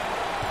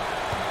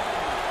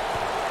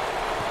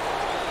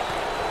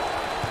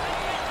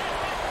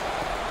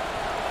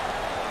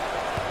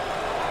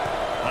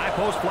 High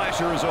post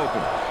flasher is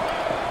open.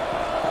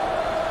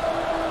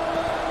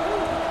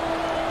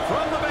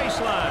 From the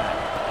baseline.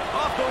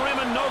 Off the rim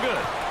and no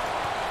good.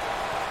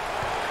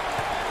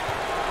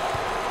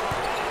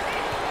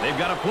 They've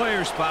got a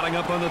player spotting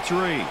up on the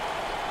three.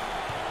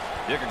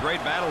 Dick, a great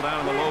battle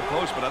down in the low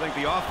post, but I think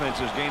the offense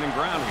is gaining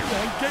ground here.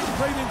 Yeah, he's getting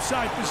great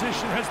inside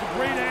position, has the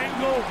great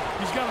angle.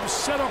 He's got him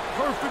set up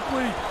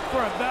perfectly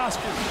for a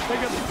basket. They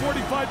got the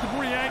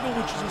 45-degree angle,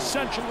 which is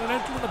essential in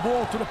entering the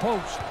ball to the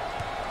post.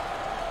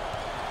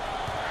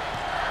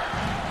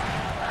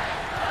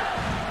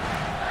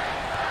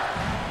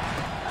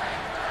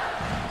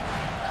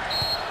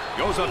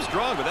 Goes up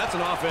strong, but that's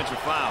an offensive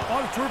foul.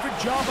 Oh, a terrific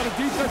job on the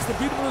defense to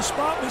beat him on the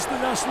spot, Mr.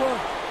 Nessler.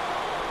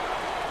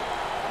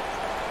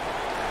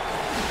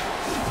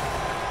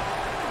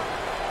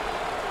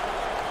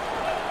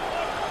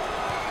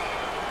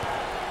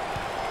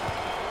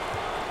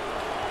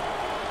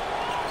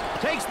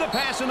 Takes the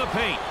pass in the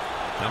paint.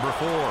 Number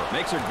 4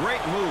 makes a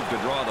great move to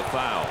draw the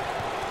foul.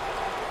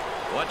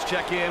 Let's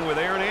check in with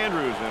Erin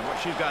Andrews and what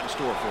she's got in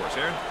store for us.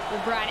 Erin? Well,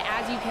 Brad,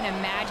 as you can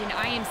imagine,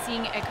 I am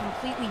seeing a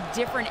completely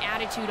different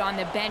attitude on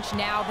the bench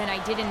now than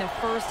I did in the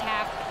first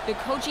half. The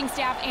coaching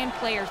staff and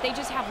players, they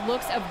just have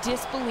looks of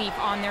disbelief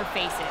on their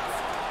faces.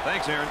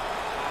 Thanks, Erin.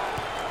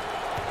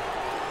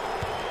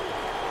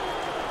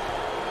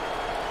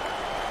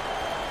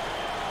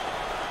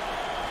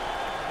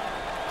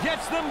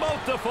 Gets them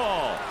both to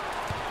fall.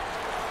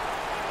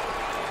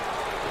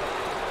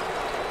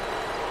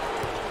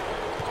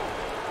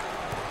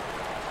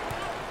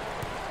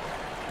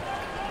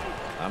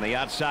 On the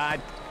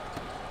outside.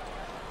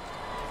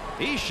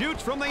 He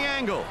shoots from the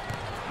angle.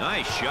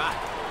 Nice shot.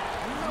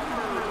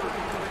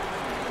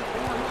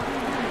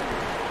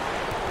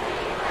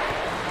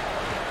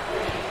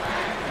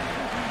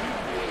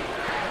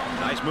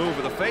 Nice move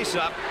with a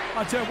face-up.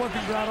 I'll tell you one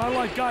thing, Brad. I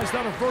like guys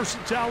that are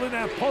versatile in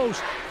that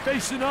post.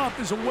 Facing up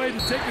is a way to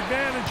take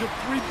advantage of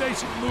 3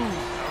 basic moves.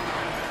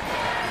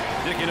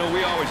 Dick, you know,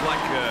 we always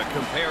like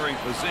comparing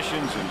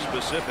positions and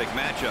specific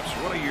matchups.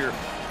 What are your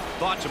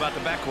thoughts about the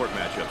backcourt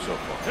matchup so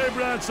far? Hey,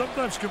 Brad,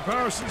 sometimes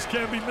comparisons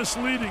can be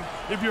misleading.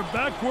 If your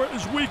backcourt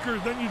is weaker,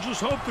 then you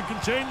just hope to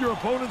contain your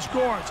opponent's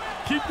guards.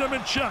 Keep them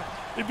in check.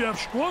 If you have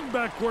strong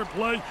backcourt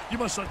play, you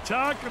must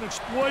attack and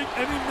exploit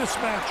any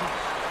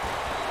mismatches.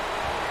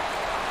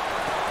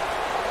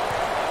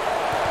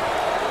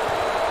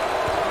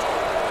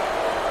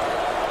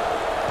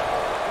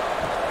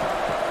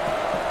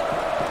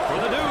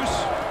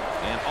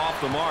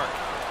 The mark.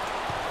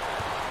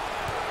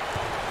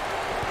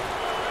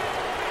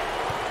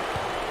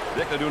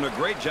 Dick, they're doing a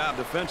great job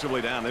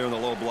defensively down there in the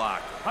low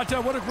block. I tell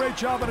you, what a great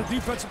job on a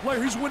defensive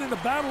player. He's winning the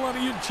battle on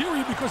the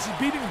interior because he's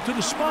beating him to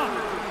the spot.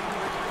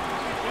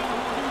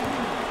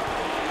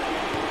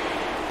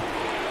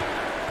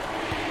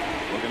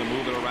 We're going to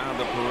move it around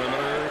the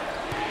perimeter.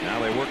 Now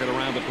they work it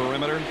around the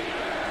perimeter.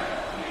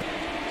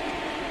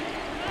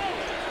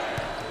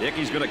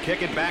 Dickey's going to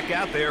kick it back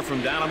out there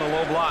from down on the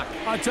low block.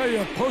 I tell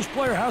you, a post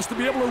player has to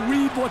be able to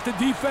read what the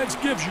defense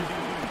gives you.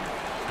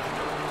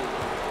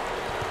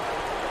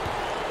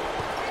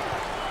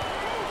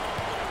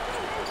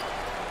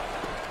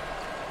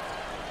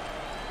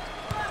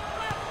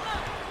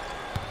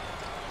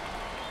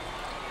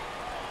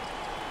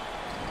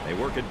 They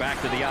work it back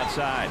to the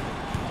outside.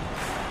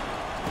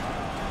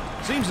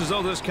 Seems as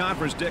though this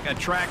conference, Dick,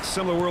 attracts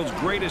some of the world's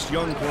greatest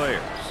young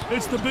players.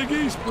 It's the Big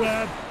East,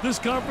 Brad. This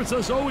conference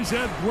has always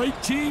had great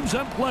teams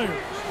and players.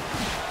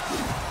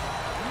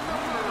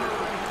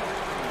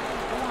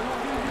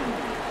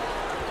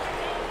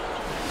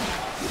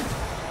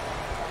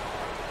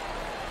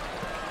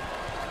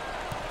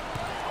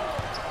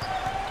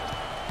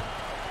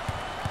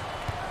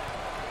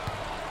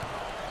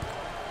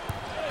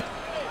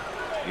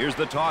 Here's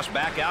the toss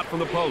back out from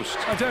the post.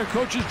 I tell you,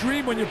 coach's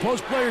dream when your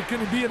post player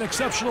can be an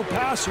exceptional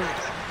passer.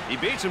 He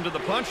beats him to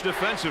the punch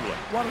defensively.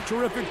 What a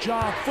terrific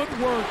job.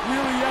 Footwork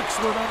really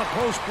excellent on a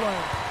post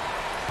play.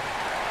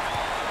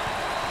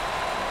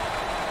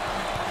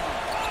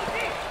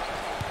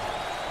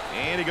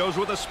 And he goes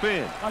with a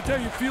spin. I tell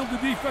you, field the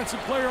defensive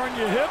player on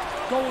your hip,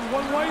 going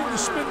one way and you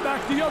spin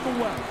back the other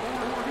way.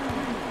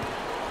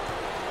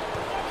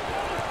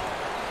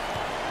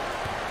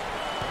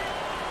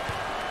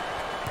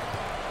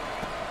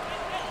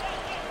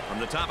 From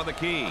the top of the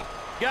key.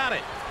 Got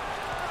it.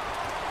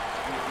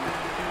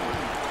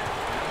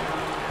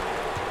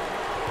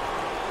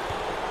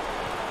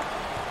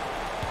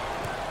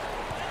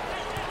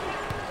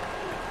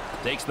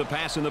 Takes the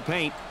pass in the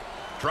paint.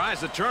 Tries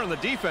to turn, and the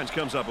defense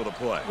comes up with a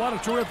play. What a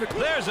terrific...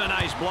 There's a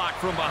nice block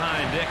from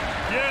behind, Dick.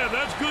 Yeah,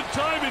 that's good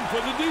timing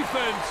for the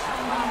defense.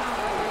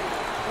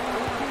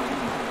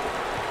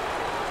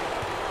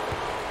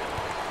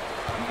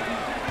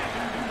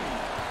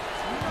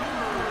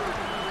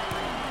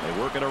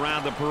 They work it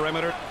around the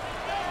perimeter.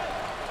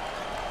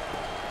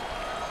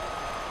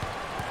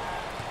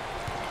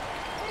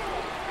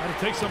 Got to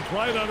take some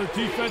pride on the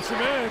defensive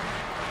end.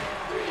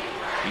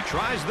 He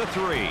tries the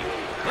three.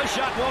 The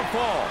shot won't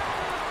fall.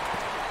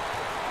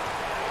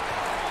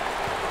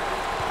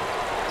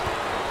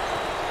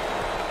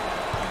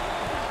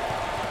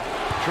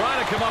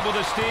 Trying to come up with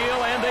a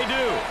steal, and they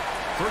do.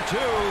 For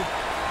two.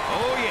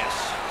 Oh,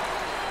 yes.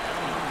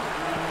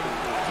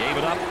 Gave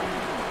it up.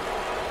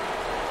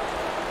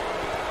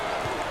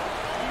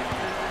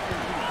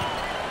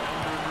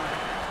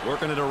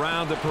 Working it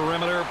around the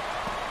perimeter.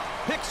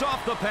 Picks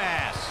off the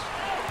pass.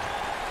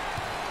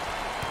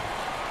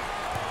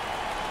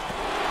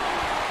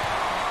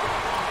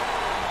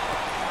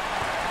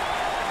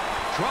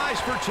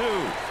 Tries for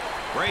two.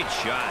 Great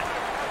shot.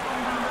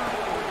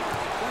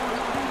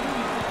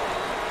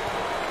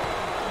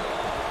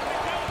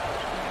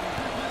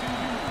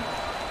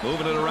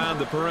 Moving it around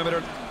the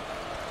perimeter.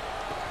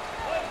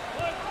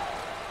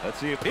 Let's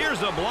see if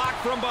here's a block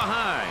from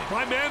behind.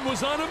 My man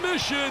was on a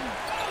mission.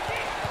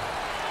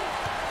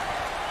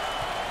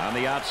 On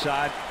the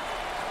outside.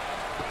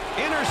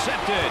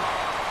 Intercepted.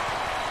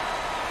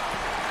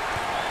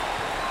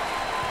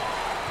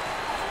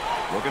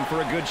 Looking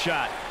for a good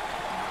shot.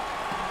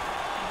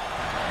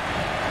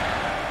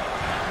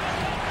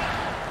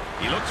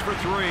 He looks for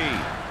three.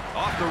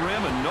 Off the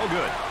rim and no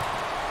good.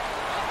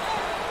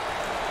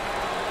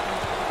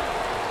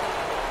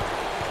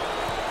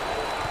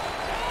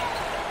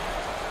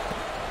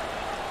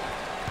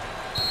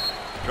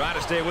 Trying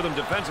to stay with him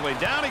defensively.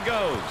 Down he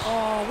goes.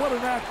 Oh, what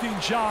an acting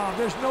job.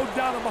 There's no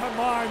doubt in my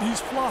mind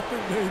he's flopping,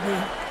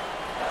 baby.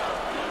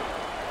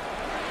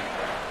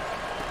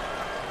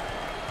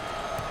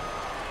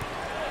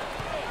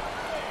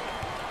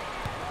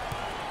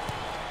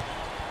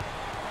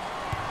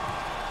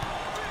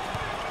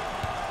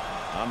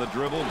 On the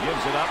dribble,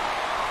 gives it up.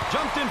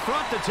 Jumped in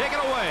front to take it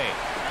away.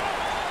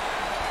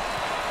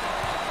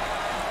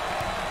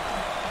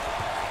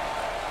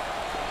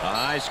 A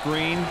high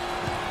screen.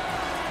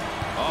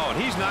 Oh,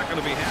 and he's not going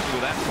to be happy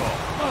with that call.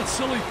 Oh,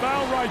 silly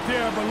foul right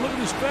there, but look at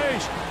his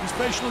face. His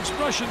facial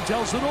expression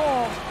tells it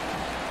all.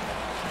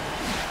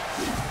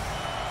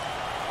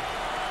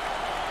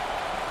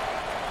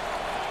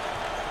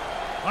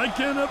 I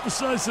can't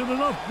emphasize it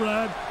enough,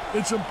 Brad.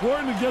 It's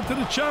important to get to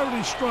the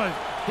charity stripe.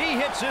 He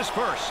hits his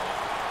first.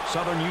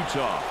 Southern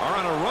Utah are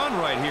on a run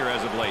right here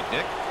as of late,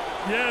 Nick.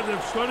 Yeah,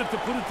 they've started to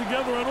put it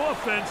together on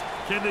offense.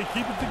 Can they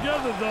keep it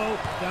together, though?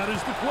 That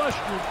is the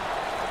question.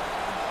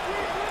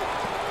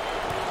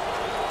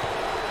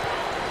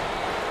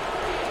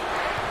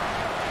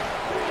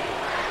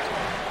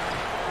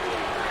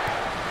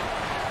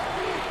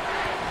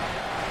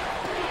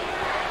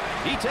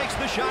 He takes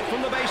the shot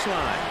from the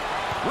baseline.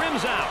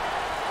 Rims out.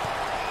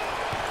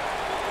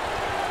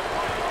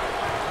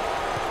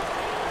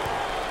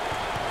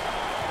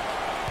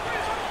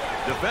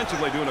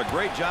 Defensively doing a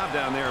great job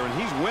down there, and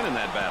he's winning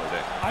that battle,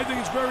 Dick. I think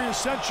it's very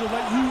essential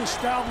that you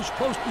establish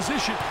post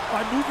position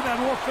by moving that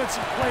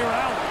offensive player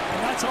out, and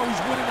that's how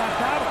he's winning that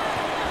battle.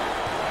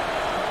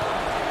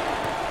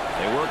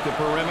 They work the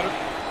perimeter.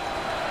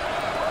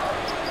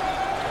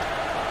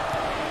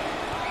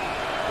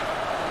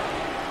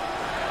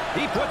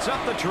 He puts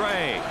up the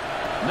tray.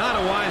 Not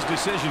a wise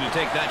decision to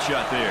take that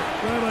shot there.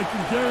 Well, I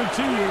can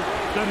guarantee you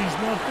that he's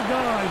not the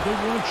guy they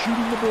want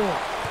shooting the ball.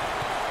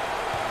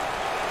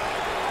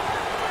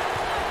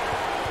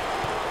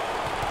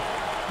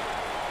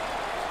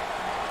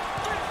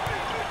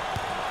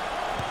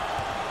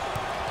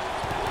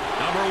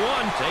 Number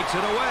one takes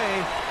it away.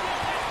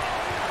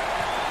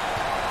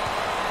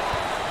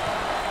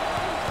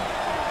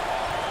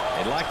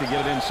 They'd like to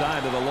get it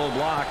inside to the low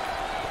block.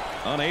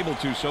 Unable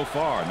to so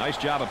far. Nice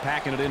job of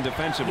packing it in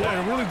defensively. Yeah,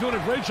 they're really doing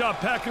a great job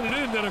packing it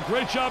in. Did a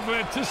great job of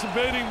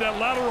anticipating that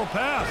lateral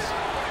pass.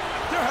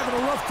 They're having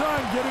a rough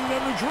time getting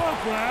them to drop,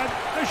 Brad.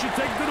 They should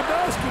take it to the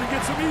basket and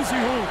get some easy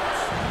hoops.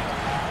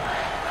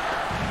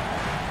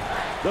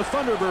 The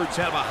Thunderbirds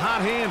have a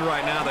hot hand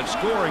right now that's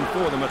scoring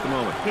for them at the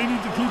moment. They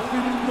need to keep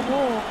feeding the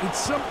ball. It's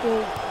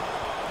simple.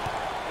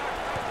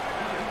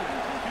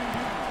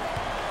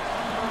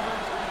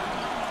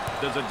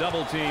 There's a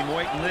double team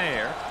waiting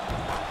there.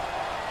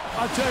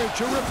 I'll tell you,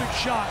 terrific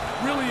shot.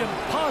 Really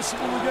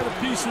impossible to get a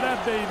piece of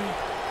that baby.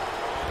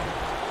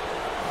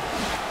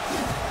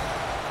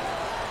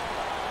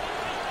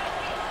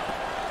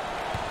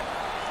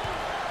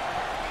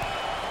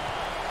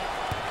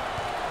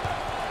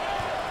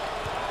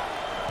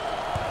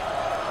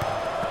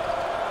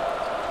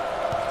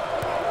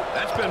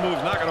 That spin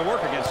move's not going to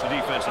work against a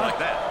defense like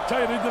that. I tell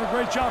you, they did a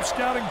great job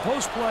scouting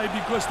post play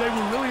because they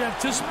were really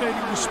anticipating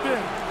the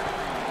spin.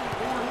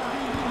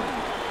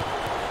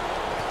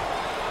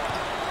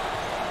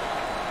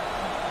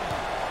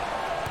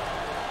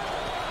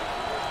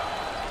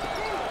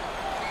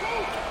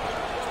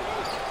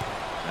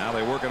 Now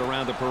they work it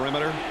around the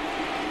perimeter.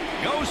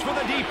 Goes for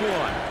the deep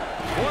one.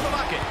 For the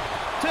bucket.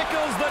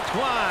 Tickles the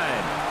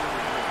twine.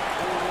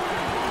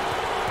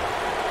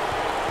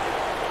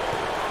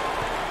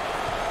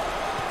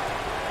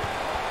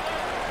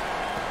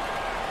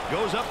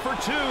 Goes up for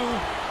two.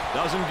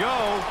 Doesn't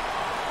go.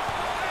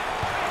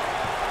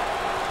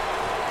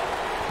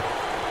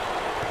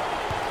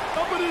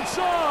 Up and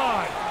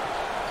inside.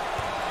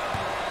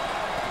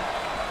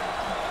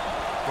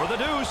 For the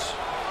deuce.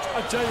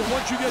 I tell you,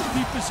 once you get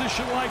deep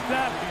position like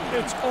that,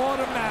 it's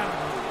automatic.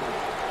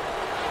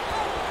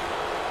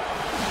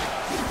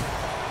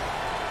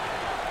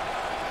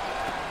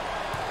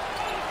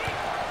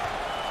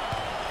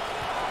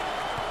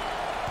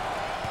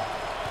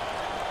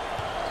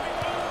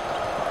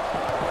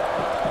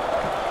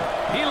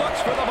 He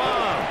looks for the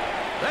bomb.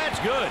 That's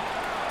good.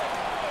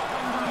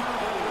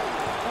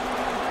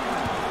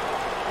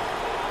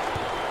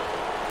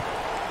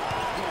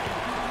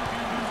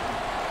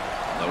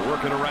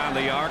 Working around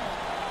the arc.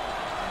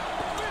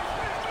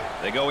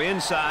 They go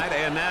inside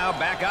and now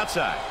back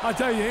outside. I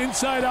tell you,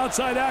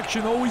 inside-outside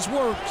action always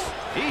works.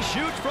 He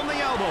shoots from the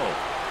elbow.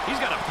 He's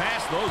got to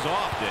pass those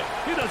off, Dick.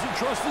 He doesn't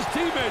trust his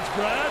teammates,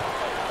 Brad.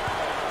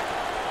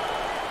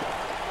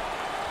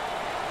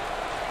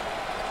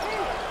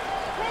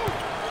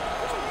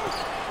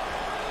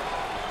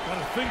 Got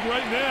to think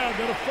right now.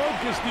 Got to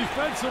focus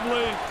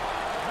defensively.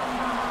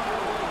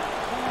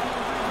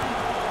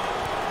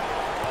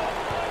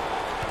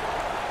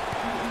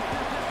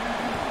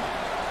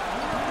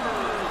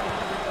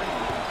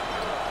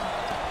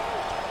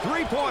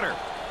 Three-pointer.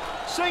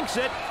 Sinks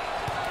it.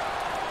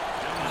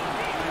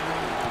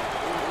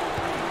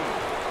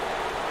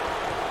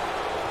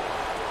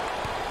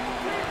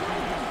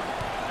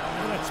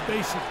 That's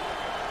spacing.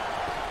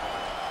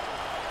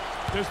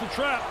 There's the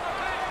trap.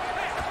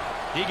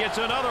 He gets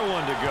another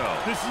one to go.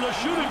 This is a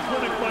shooting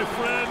clinic, my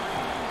friend.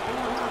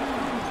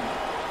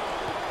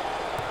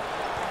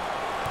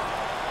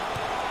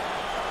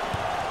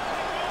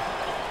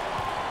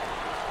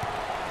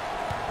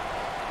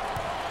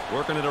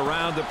 Working it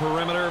around the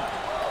perimeter.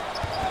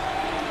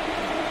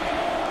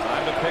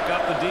 Time to pick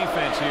the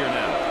defense here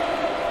now.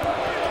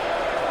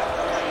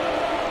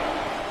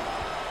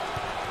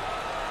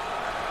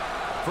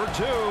 For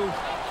 2.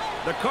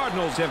 The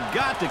Cardinals have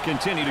got to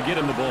continue to get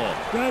him the ball.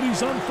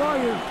 Daddy's on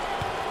fire.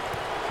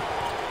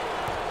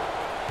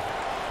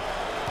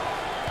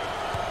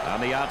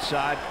 On the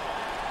outside.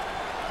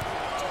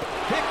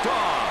 Picked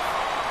off.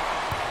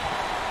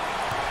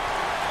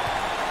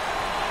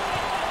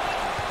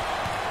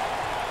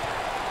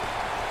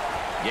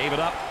 Gave it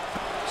up.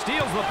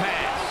 Steals the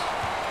pass.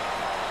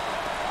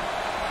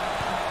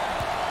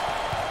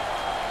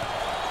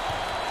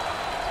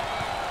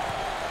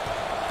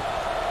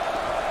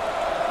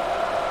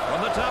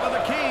 From the top of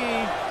the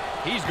key,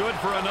 he's good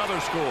for another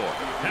score.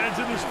 Hands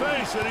in his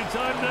face.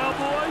 Anytime now,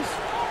 boys.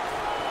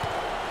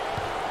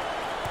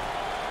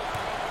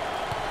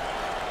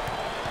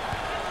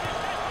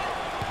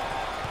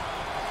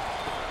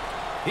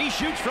 He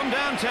shoots from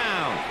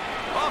downtown.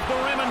 Off the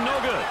rim and no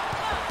good.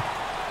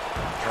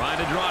 Trying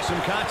to draw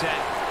some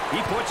contact.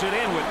 He puts it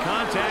in with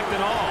contact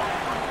and all.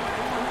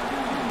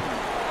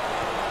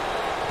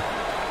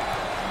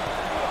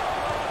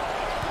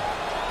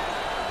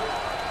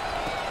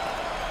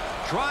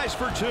 Tries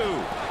for 2.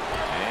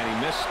 And he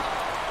missed.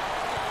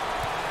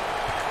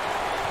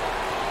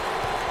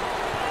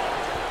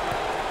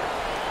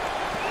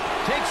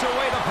 Takes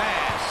away the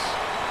pass.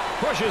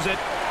 Pushes it.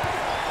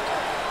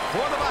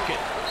 For the bucket.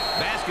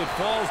 Basket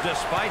falls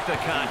despite the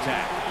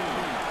contact.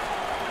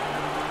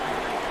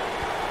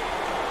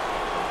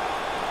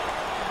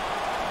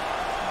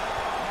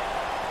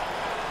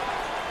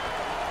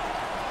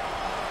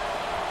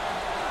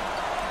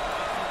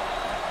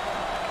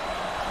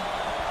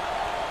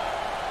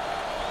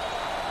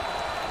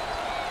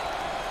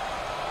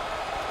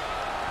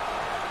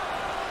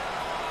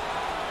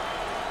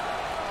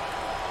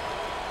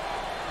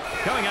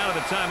 Coming out of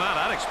the timeout,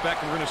 I'd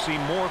expect we're going to see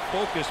more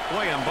focused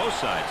play on both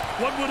sides.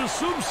 One would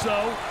assume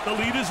so. The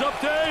lead is up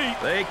to 8.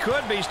 They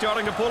could be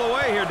starting to pull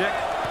away here, Dick.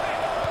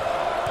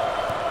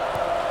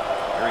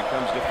 Here he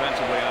comes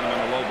defensively on him in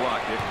the low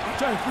block, Dick. I'll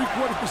tell you,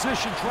 three-quarter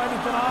position, trying to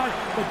deny,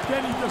 but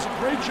then he does a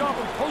great job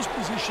in post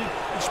position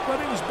and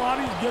spreading his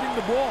body and getting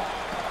the ball.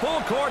 Full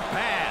court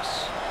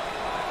pass.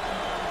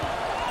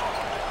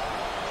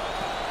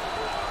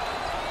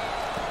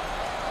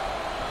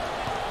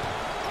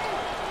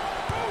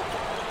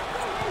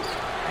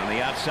 The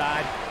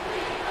outside.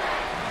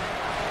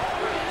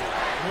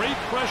 Great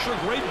pressure,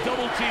 great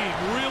double team.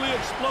 Really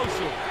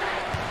explosive.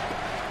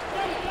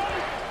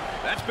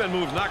 That spin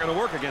move's not going to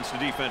work against a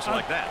defense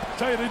like that. I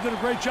tell you, they did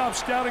a great job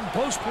scouting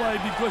post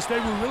play because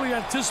they were really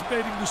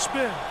anticipating the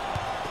spin.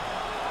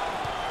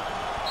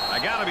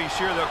 I got to be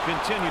sure they'll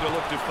continue to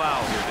look to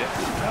foul here, Dick.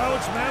 Now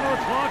it's man or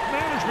clock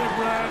management,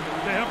 Brad.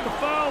 They have to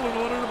foul in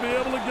order to be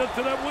able to get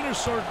to that winner's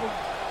circle.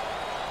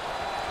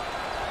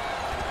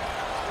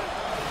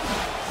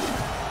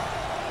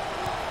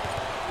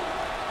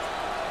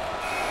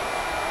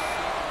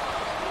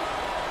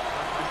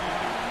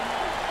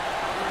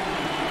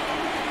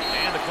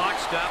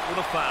 Stopped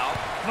with a foul.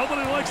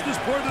 Nobody likes this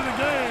part of the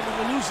game, and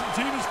the losing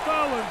team is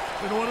fouling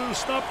in order to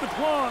stop the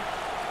clock.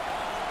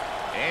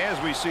 As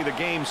we see the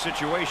game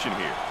situation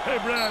here. Hey,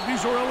 Brad,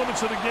 these are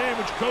elements of the game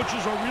which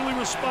coaches are really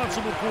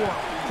responsible for.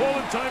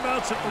 Calling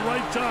timeouts at the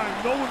right time,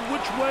 knowing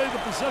which way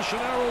the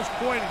possession arrow is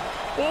pointing.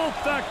 All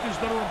factors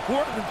that are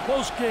important in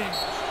close games.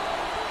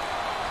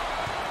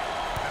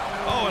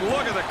 Oh, and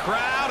look at the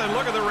crowd, and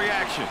look at the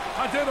reaction.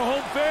 I tell the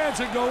home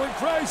fans are going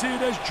crazy.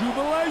 There's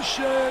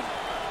jubilation.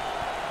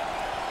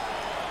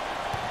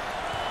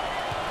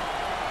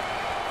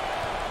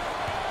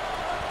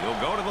 He'll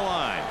go to the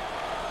line.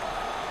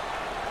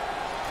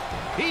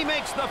 He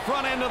makes the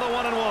front end of the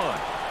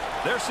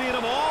 1-and-1. They're seeing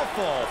them all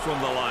fall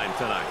from the line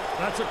tonight.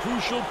 That's a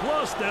crucial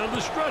plus down the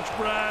stretch,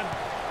 Brad.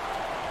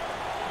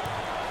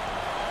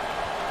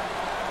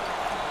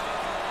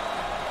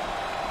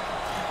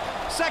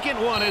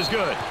 Second one is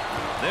good.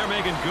 They're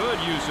making good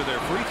use of their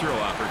free throw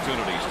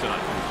opportunities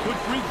tonight. Good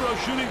free throw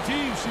shooting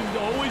teams seem to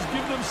always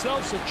give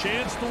themselves a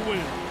chance to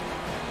win.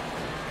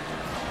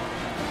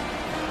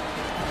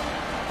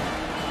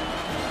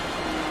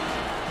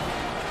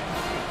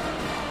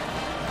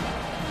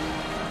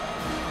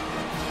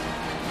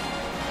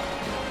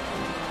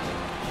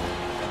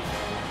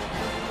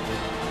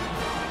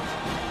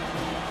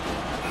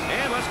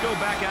 Go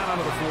back out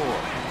onto the floor.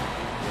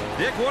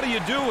 Dick, what do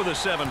you do with a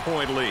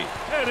 7-point lead?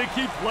 Hey, they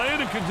keep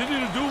playing and continue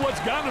to do what's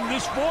gotten them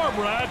this far,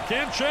 Brad.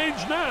 Can't change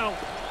now.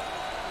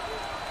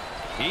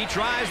 He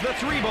tries the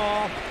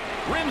 3-ball.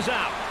 Rims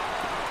out.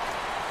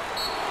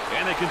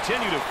 And they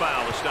continue to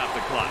foul to stop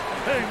the clock.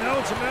 Hey, now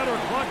it's a matter of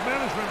clock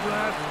management,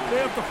 Brad.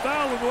 They have to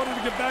foul in order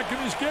to get back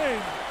in this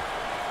game.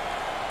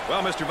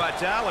 Well, Mr.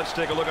 Vitale, let's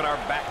take a look at our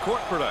backcourt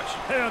production.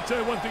 Hey, I'll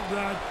tell you one thing,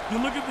 Brad. You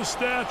look at the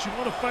stats, you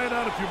want to find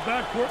out if your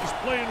backcourt is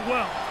playing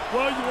well.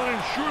 Well, you want to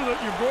ensure that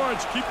your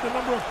guards keep the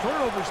number of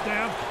turnovers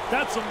down.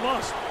 That's a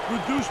must.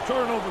 Reduce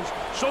turnovers.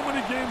 So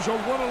many games are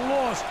won and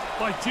lost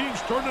by teams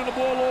turning the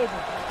ball over.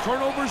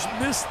 Turnovers,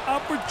 missed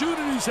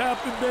opportunities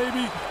happen,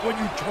 baby, when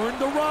you turn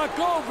the rock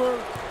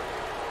over.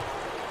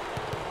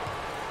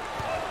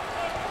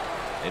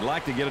 They'd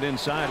like to get it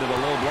inside to the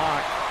low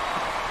block.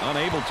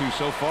 Unable to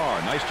so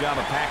far. Nice job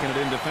of packing it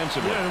in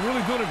defensively. Yeah, they're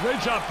really doing a great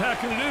job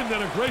packing it in,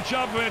 then a great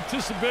job of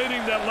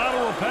anticipating that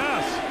lateral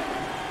pass.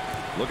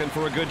 Looking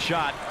for a good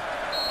shot.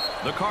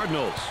 The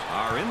Cardinals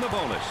are in the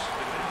bonus.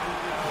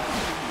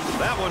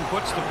 That one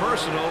puts the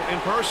personal in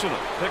personal.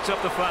 Picks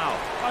up the foul.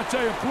 I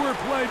tell you, poor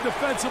play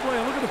defensively,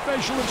 and look at the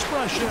facial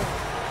expression.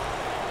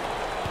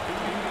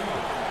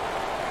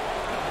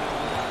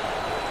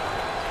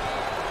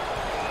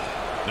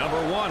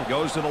 Number 1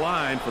 goes to the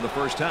line for the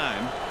first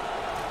time.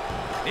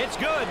 It's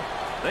good.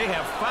 They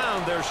have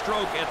found their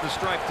stroke at the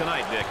stripe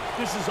tonight, Dick.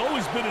 This has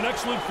always been an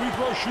excellent free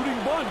throw shooting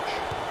bunch.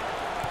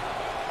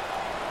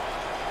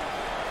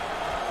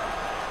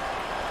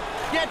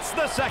 Gets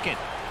the second.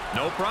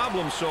 No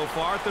problem so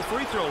far at the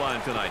free throw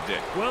line tonight,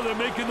 Dick. Well, they're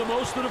making the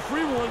most of the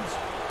free ones.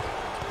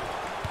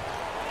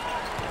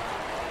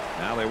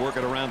 Now they work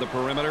it around the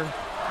perimeter.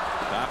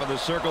 Top of the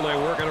circle, they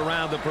work it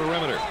around the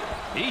perimeter.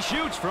 He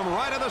shoots from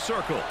right of the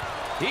circle.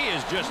 He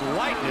is just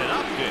lighting it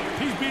up, Dick.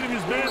 He's beating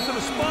his man to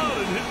the spot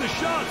and hitting the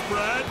shots,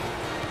 Brad.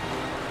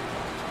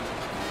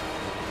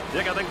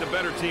 Dick, I think the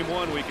better team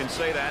won. We can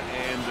say that,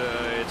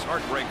 and it's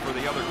heartbreak for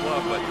the other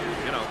club. But,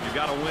 you know, you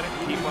got to win it.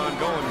 Keep on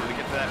going to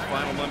get to that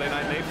final Monday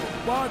night in April.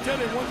 Well, I tell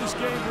you, they won this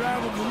game,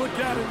 Brad, when you look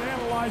at it and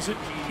analyze it,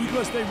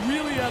 because they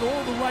really had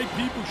all the right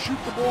people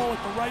shoot the ball at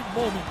the right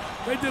moment.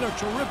 They did a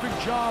terrific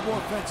job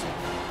offensively.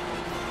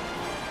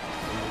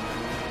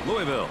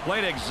 Louisville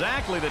played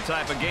exactly the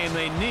type of game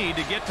they need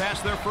to get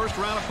past their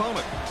first-round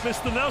opponent.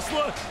 Mr.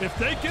 Nessler, if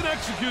they can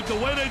execute the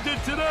way they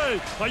did today,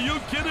 are you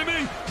kidding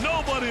me?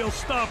 Nobody will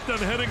stop them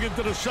heading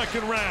into the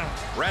second round.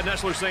 Brad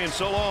Nessler saying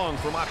so long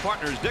for my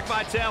partners Dick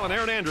Vitale and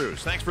Aaron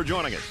Andrews. Thanks for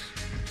joining us.